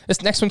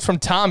 This next one's from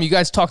Tom. You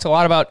guys talked a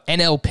lot about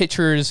NL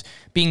pitchers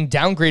being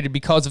downgraded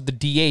because of the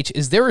DH.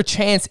 Is there a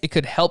chance it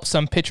could help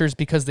some pitchers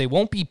because they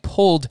won't be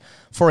pulled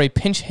for a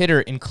pinch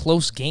hitter in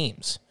close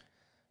games?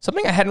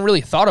 Something I hadn't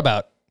really thought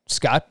about,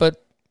 Scott,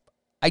 but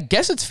I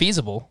guess it's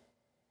feasible.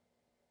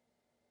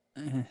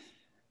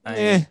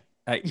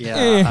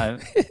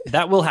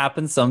 that will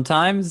happen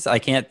sometimes. I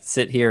can't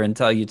sit here and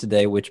tell you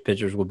today which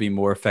pitchers will be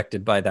more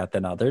affected by that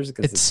than others,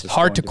 because it's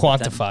hard to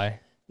quantify.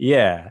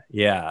 Yeah,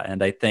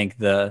 and I think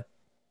the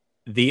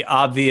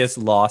obvious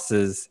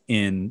losses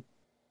in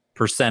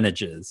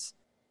percentages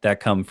that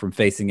come from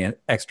facing an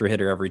extra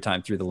hitter every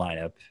time through the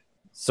lineup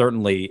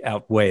certainly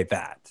outweigh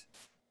that.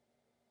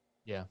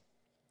 Yeah.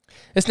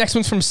 This next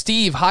one's from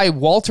Steve. Hi,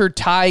 Walter,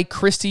 Ty,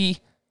 Christy,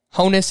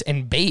 Honus,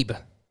 and Babe.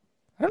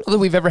 I don't know that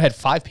we've ever had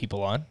 5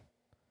 people on.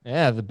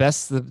 Yeah, the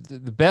best of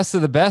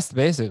the best,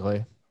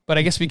 basically. But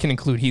I guess we can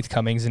include Heath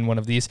Cummings in one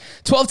of these.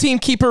 12-team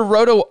keeper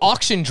roto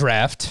auction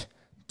draft,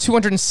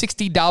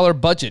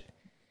 $260 budget.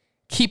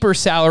 Keeper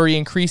salary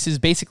increases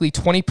basically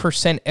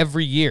 20%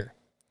 every year.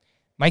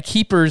 My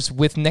keepers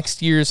with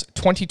next year's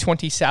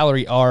 2020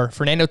 salary are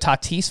Fernando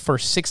Tatis for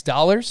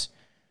 $6,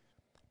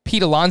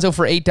 Pete Alonso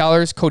for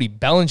 $8, Cody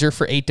Bellinger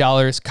for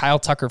 $8, Kyle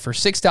Tucker for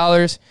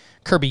 $6,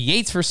 Kirby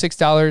Yates for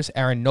 $6,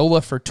 Aaron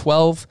Nola for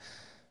 $12,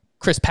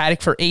 Chris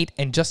Paddock for $8,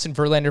 and Justin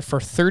Verlander for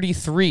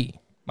 $33.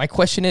 My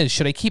question is,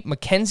 should I keep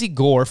Mackenzie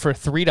Gore for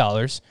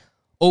 $3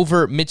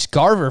 over Mitch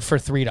Garver for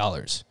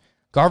 $3?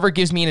 Garver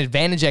gives me an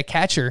advantage at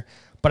catcher,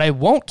 but I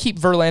won't keep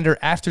Verlander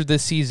after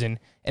this season,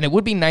 and it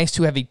would be nice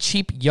to have a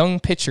cheap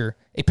young pitcher,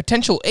 a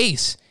potential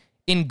ace,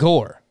 in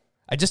Gore.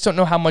 I just don't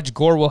know how much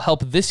Gore will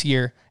help this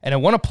year, and I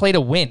want to play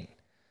to win.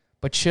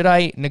 But should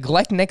I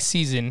neglect next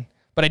season?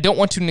 But I don't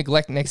want to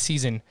neglect next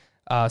season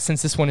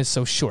since this one is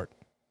so short.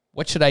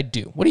 What should I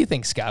do? What do you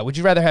think, Scott? Would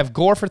you rather have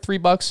Gore for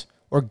 $3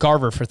 or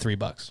Garver for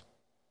 $3?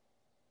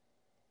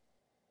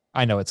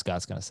 I know what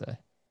Scott's going to say.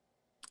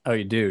 Oh,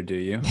 you do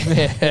you?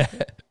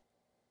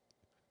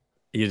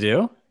 You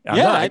do?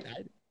 Yeah.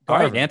 All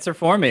right, answer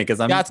for me, because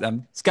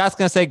Scott's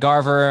going to say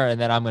Garver, and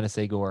then I'm going to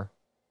say Gore.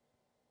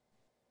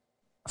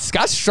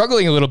 Scott's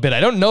struggling a little bit. I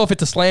don't know if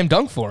it's a slam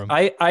dunk for him.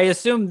 I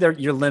assume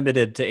you're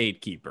limited to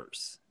 8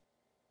 keepers,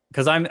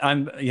 because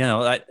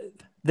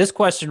this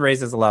question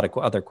raises a lot of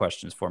other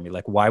questions for me.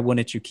 Like, why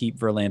wouldn't you keep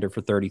Verlander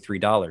for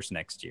 $33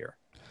 next year?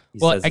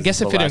 Well, I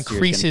guess if it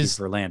increases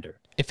Verlander,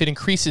 if it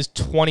increases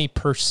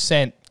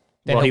 20%,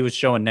 then he was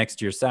showing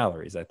next year's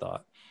salaries, I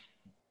thought.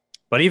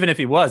 But even if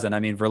he wasn't, I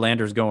mean,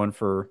 Verlander's going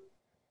for,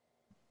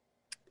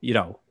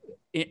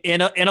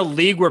 in a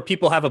league where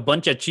people have a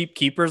bunch of cheap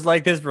keepers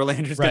like this,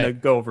 Verlander's going to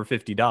go over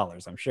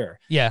 $50, I'm sure.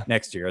 Yeah.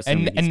 Next year.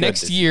 And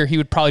next year, he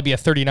would probably be a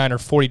 $39 or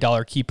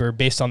 $40 keeper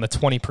based on the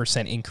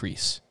 20%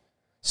 increase.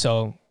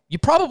 So you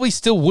probably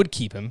still would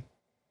keep him.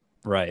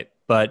 Right.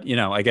 But,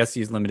 I guess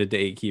he's limited to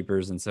 8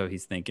 keepers, and so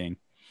he's thinking.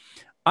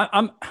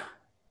 I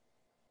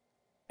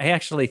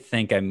actually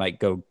think I might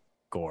go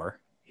Gore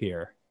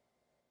here.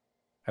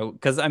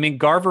 Because,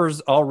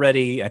 Garver's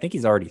already, I think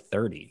he's already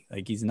 30.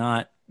 Like, he's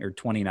not, or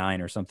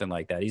 29 or something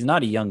like that. He's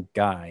not a young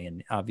guy,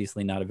 and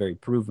obviously not a very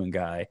proven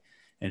guy.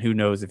 And who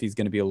knows if he's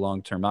going to be a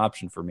long-term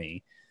option for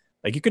me.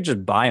 Like, you could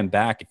just buy him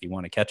back if you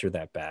want a catcher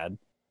that bad.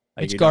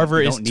 Like, Mitch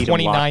Garver is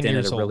 29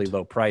 years at a old. really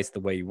low price the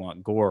way you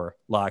want Gore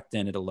locked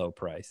in at a low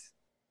price.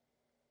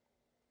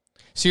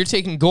 So you're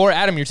taking Gore.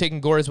 Adam, you're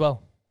taking Gore as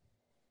well.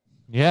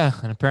 Yeah,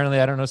 and apparently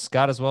I don't know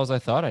Scott as well as I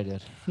thought I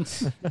did.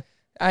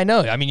 I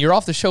know. I mean, you're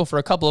off the show for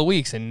a couple of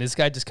weeks, and this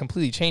guy just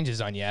completely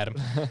changes on you, Adam.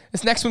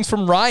 This next one's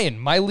from Ryan.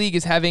 My league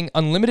is having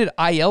unlimited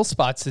IL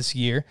spots this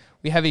year.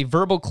 We have a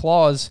verbal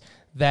clause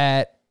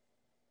that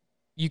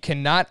you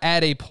cannot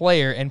add a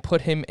player and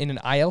put him in an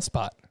IL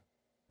spot.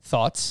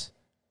 Thoughts?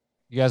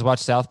 You guys watch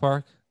South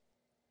Park?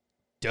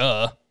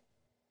 Duh.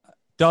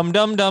 Dum,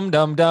 dum, dum,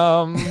 dum,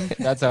 dum.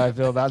 That's how I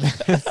feel about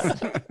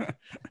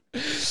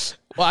this.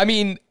 Well, I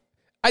mean,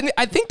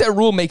 I think that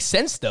rule makes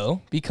sense,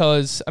 though,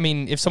 because, I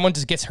mean, if someone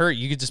just gets hurt,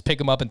 you could just pick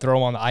them up and throw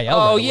them on the IL.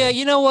 Oh, right yeah. away.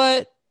 You know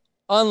what?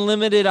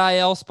 Unlimited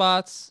IL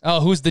spots.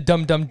 Oh, who's the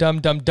dumb now,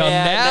 No,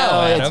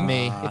 Adam?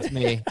 It's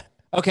me.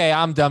 Okay,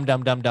 I'm dumb.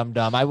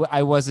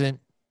 I wasn't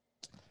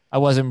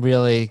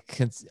really.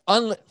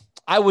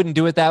 I wouldn't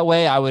do it that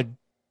way. I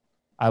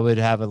would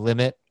have a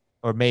limit,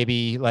 or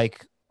maybe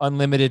like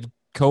unlimited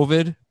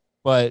COVID,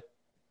 but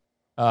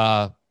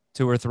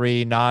 2 or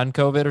 3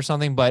 non-COVID or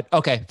something. But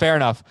okay, fair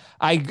enough.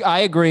 I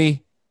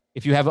agree.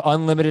 If you have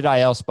unlimited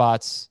IL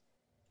spots,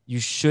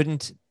 you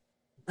shouldn't.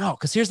 No,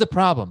 because here's the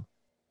problem.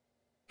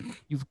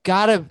 You've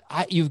got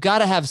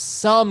to have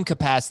some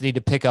capacity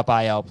to pick up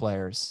IL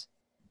players.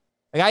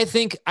 Like I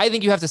think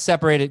you have to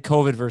separate it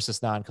COVID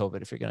versus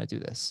non-COVID if you're going to do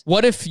this.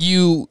 What if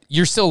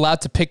you're still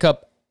allowed to pick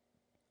up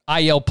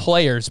IL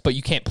players, but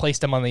you can't place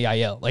them on the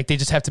IL? Like they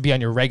just have to be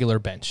on your regular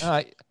bench.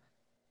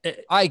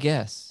 I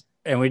guess.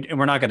 And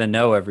we're not going to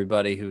know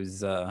everybody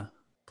who's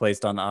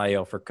placed on the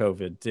IL for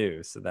COVID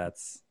too. So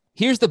that's.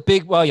 Here's the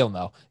big. Well, you'll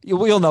know.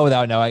 You'll know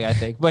without knowing, I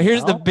think. But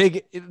here's the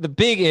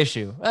big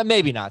issue.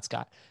 Maybe not,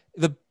 Scott.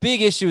 The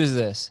big issue is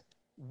this: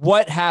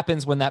 what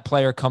happens when that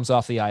player comes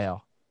off the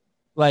IL?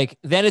 Like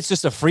then it's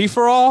just a free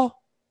for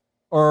all,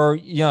 or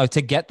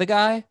to get the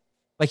guy.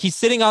 Like he's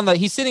sitting on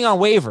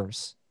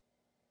waivers.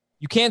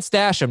 You can't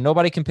stash him.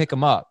 Nobody can pick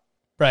him up.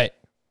 Right.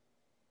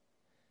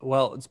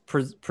 Well, it's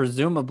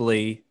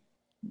presumably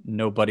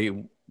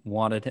nobody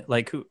wanted it.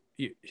 Like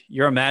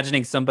you're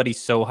imagining somebody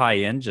so high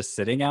end just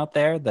sitting out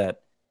there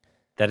that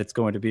it's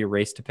going to be a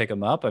race to pick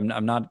him up.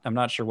 I'm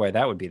not sure why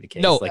that would be the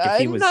case. No, like if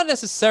he was not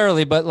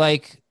necessarily, but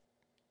like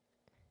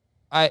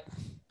I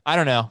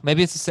don't know.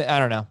 Maybe it's I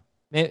don't know.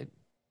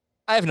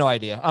 I have no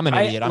idea. I'm an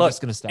idiot. I'm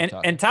just going to stop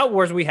talking. And Tout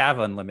Wars, we have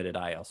unlimited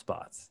IL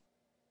spots.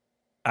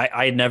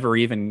 I had never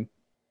even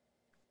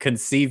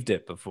conceived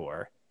it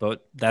before,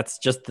 but that's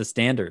just the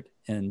standard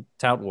in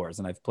Tout Wars,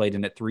 and I've played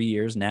in it 3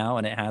 years now,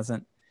 and it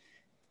hasn't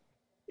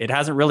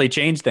really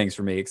changed things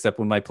for me, except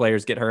when my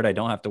players get hurt, I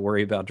don't have to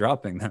worry about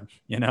dropping them,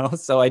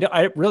 So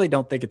I really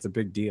don't think it's a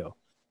big deal.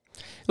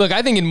 Look,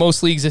 I think in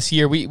most leagues this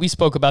year, we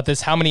spoke about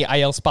this, how many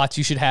IL spots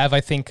you should have.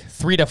 I think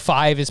 3 to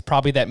 5 is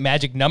probably that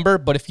magic number,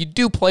 but if you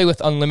do play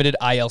with unlimited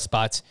IL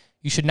spots,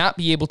 you should not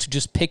be able to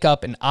just pick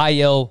up an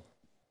IL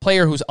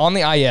player who's on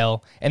the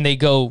IL and they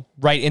go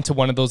right into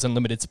one of those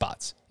unlimited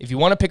spots. If you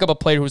want to pick up a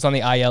player who's on the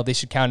IL, they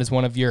should count as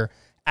one of your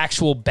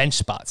actual bench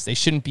spots. They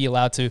shouldn't be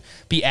allowed to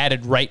be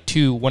added right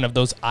to one of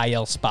those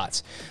IL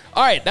spots.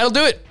 All right, that'll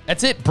do it.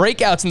 That's it.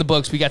 Breakouts in the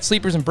books. We got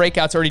sleepers and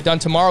breakouts already done.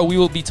 Tomorrow we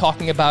will be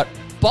talking about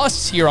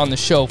busts here on the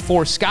show.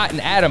 For Scott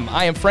and Adam,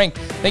 I am Frank.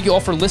 Thank you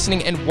all for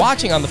listening and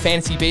watching on the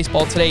Fantasy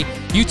Baseball Today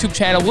YouTube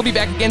channel. We'll be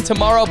back again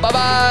tomorrow.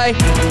 Bye-bye.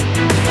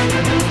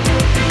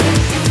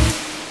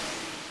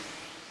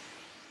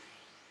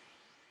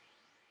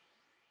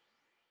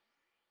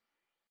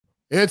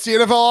 It's the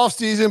NFL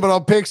offseason, but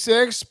on Pick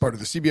Six, part of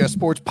the CBS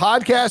Sports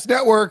Podcast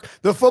Network,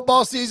 the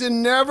football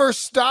season never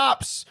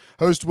stops.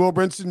 Host Will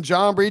Brinson,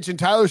 John Breach, and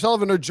Tyler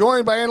Sullivan are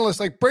joined by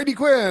analysts like Brady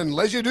Quinn,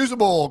 Lesia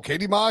Dusable,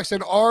 Katie Mox,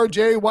 and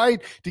R.J.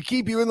 White to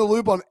keep you in the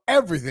loop on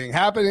everything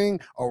happening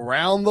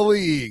around the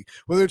league.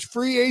 Whether it's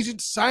free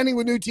agents signing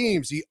with new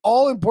teams, the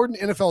all-important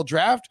NFL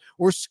draft,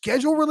 or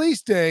schedule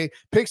release day,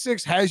 Pick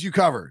Six has you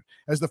covered.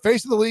 As the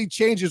face of the league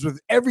changes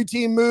with every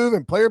team move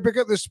and player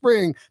pickup this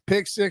spring,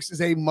 Pick Six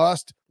is a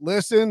must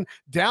listen.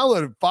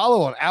 Download and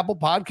follow on Apple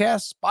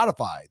Podcasts,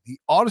 Spotify, the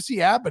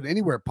Odyssey app, and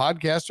anywhere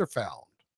podcasts are found.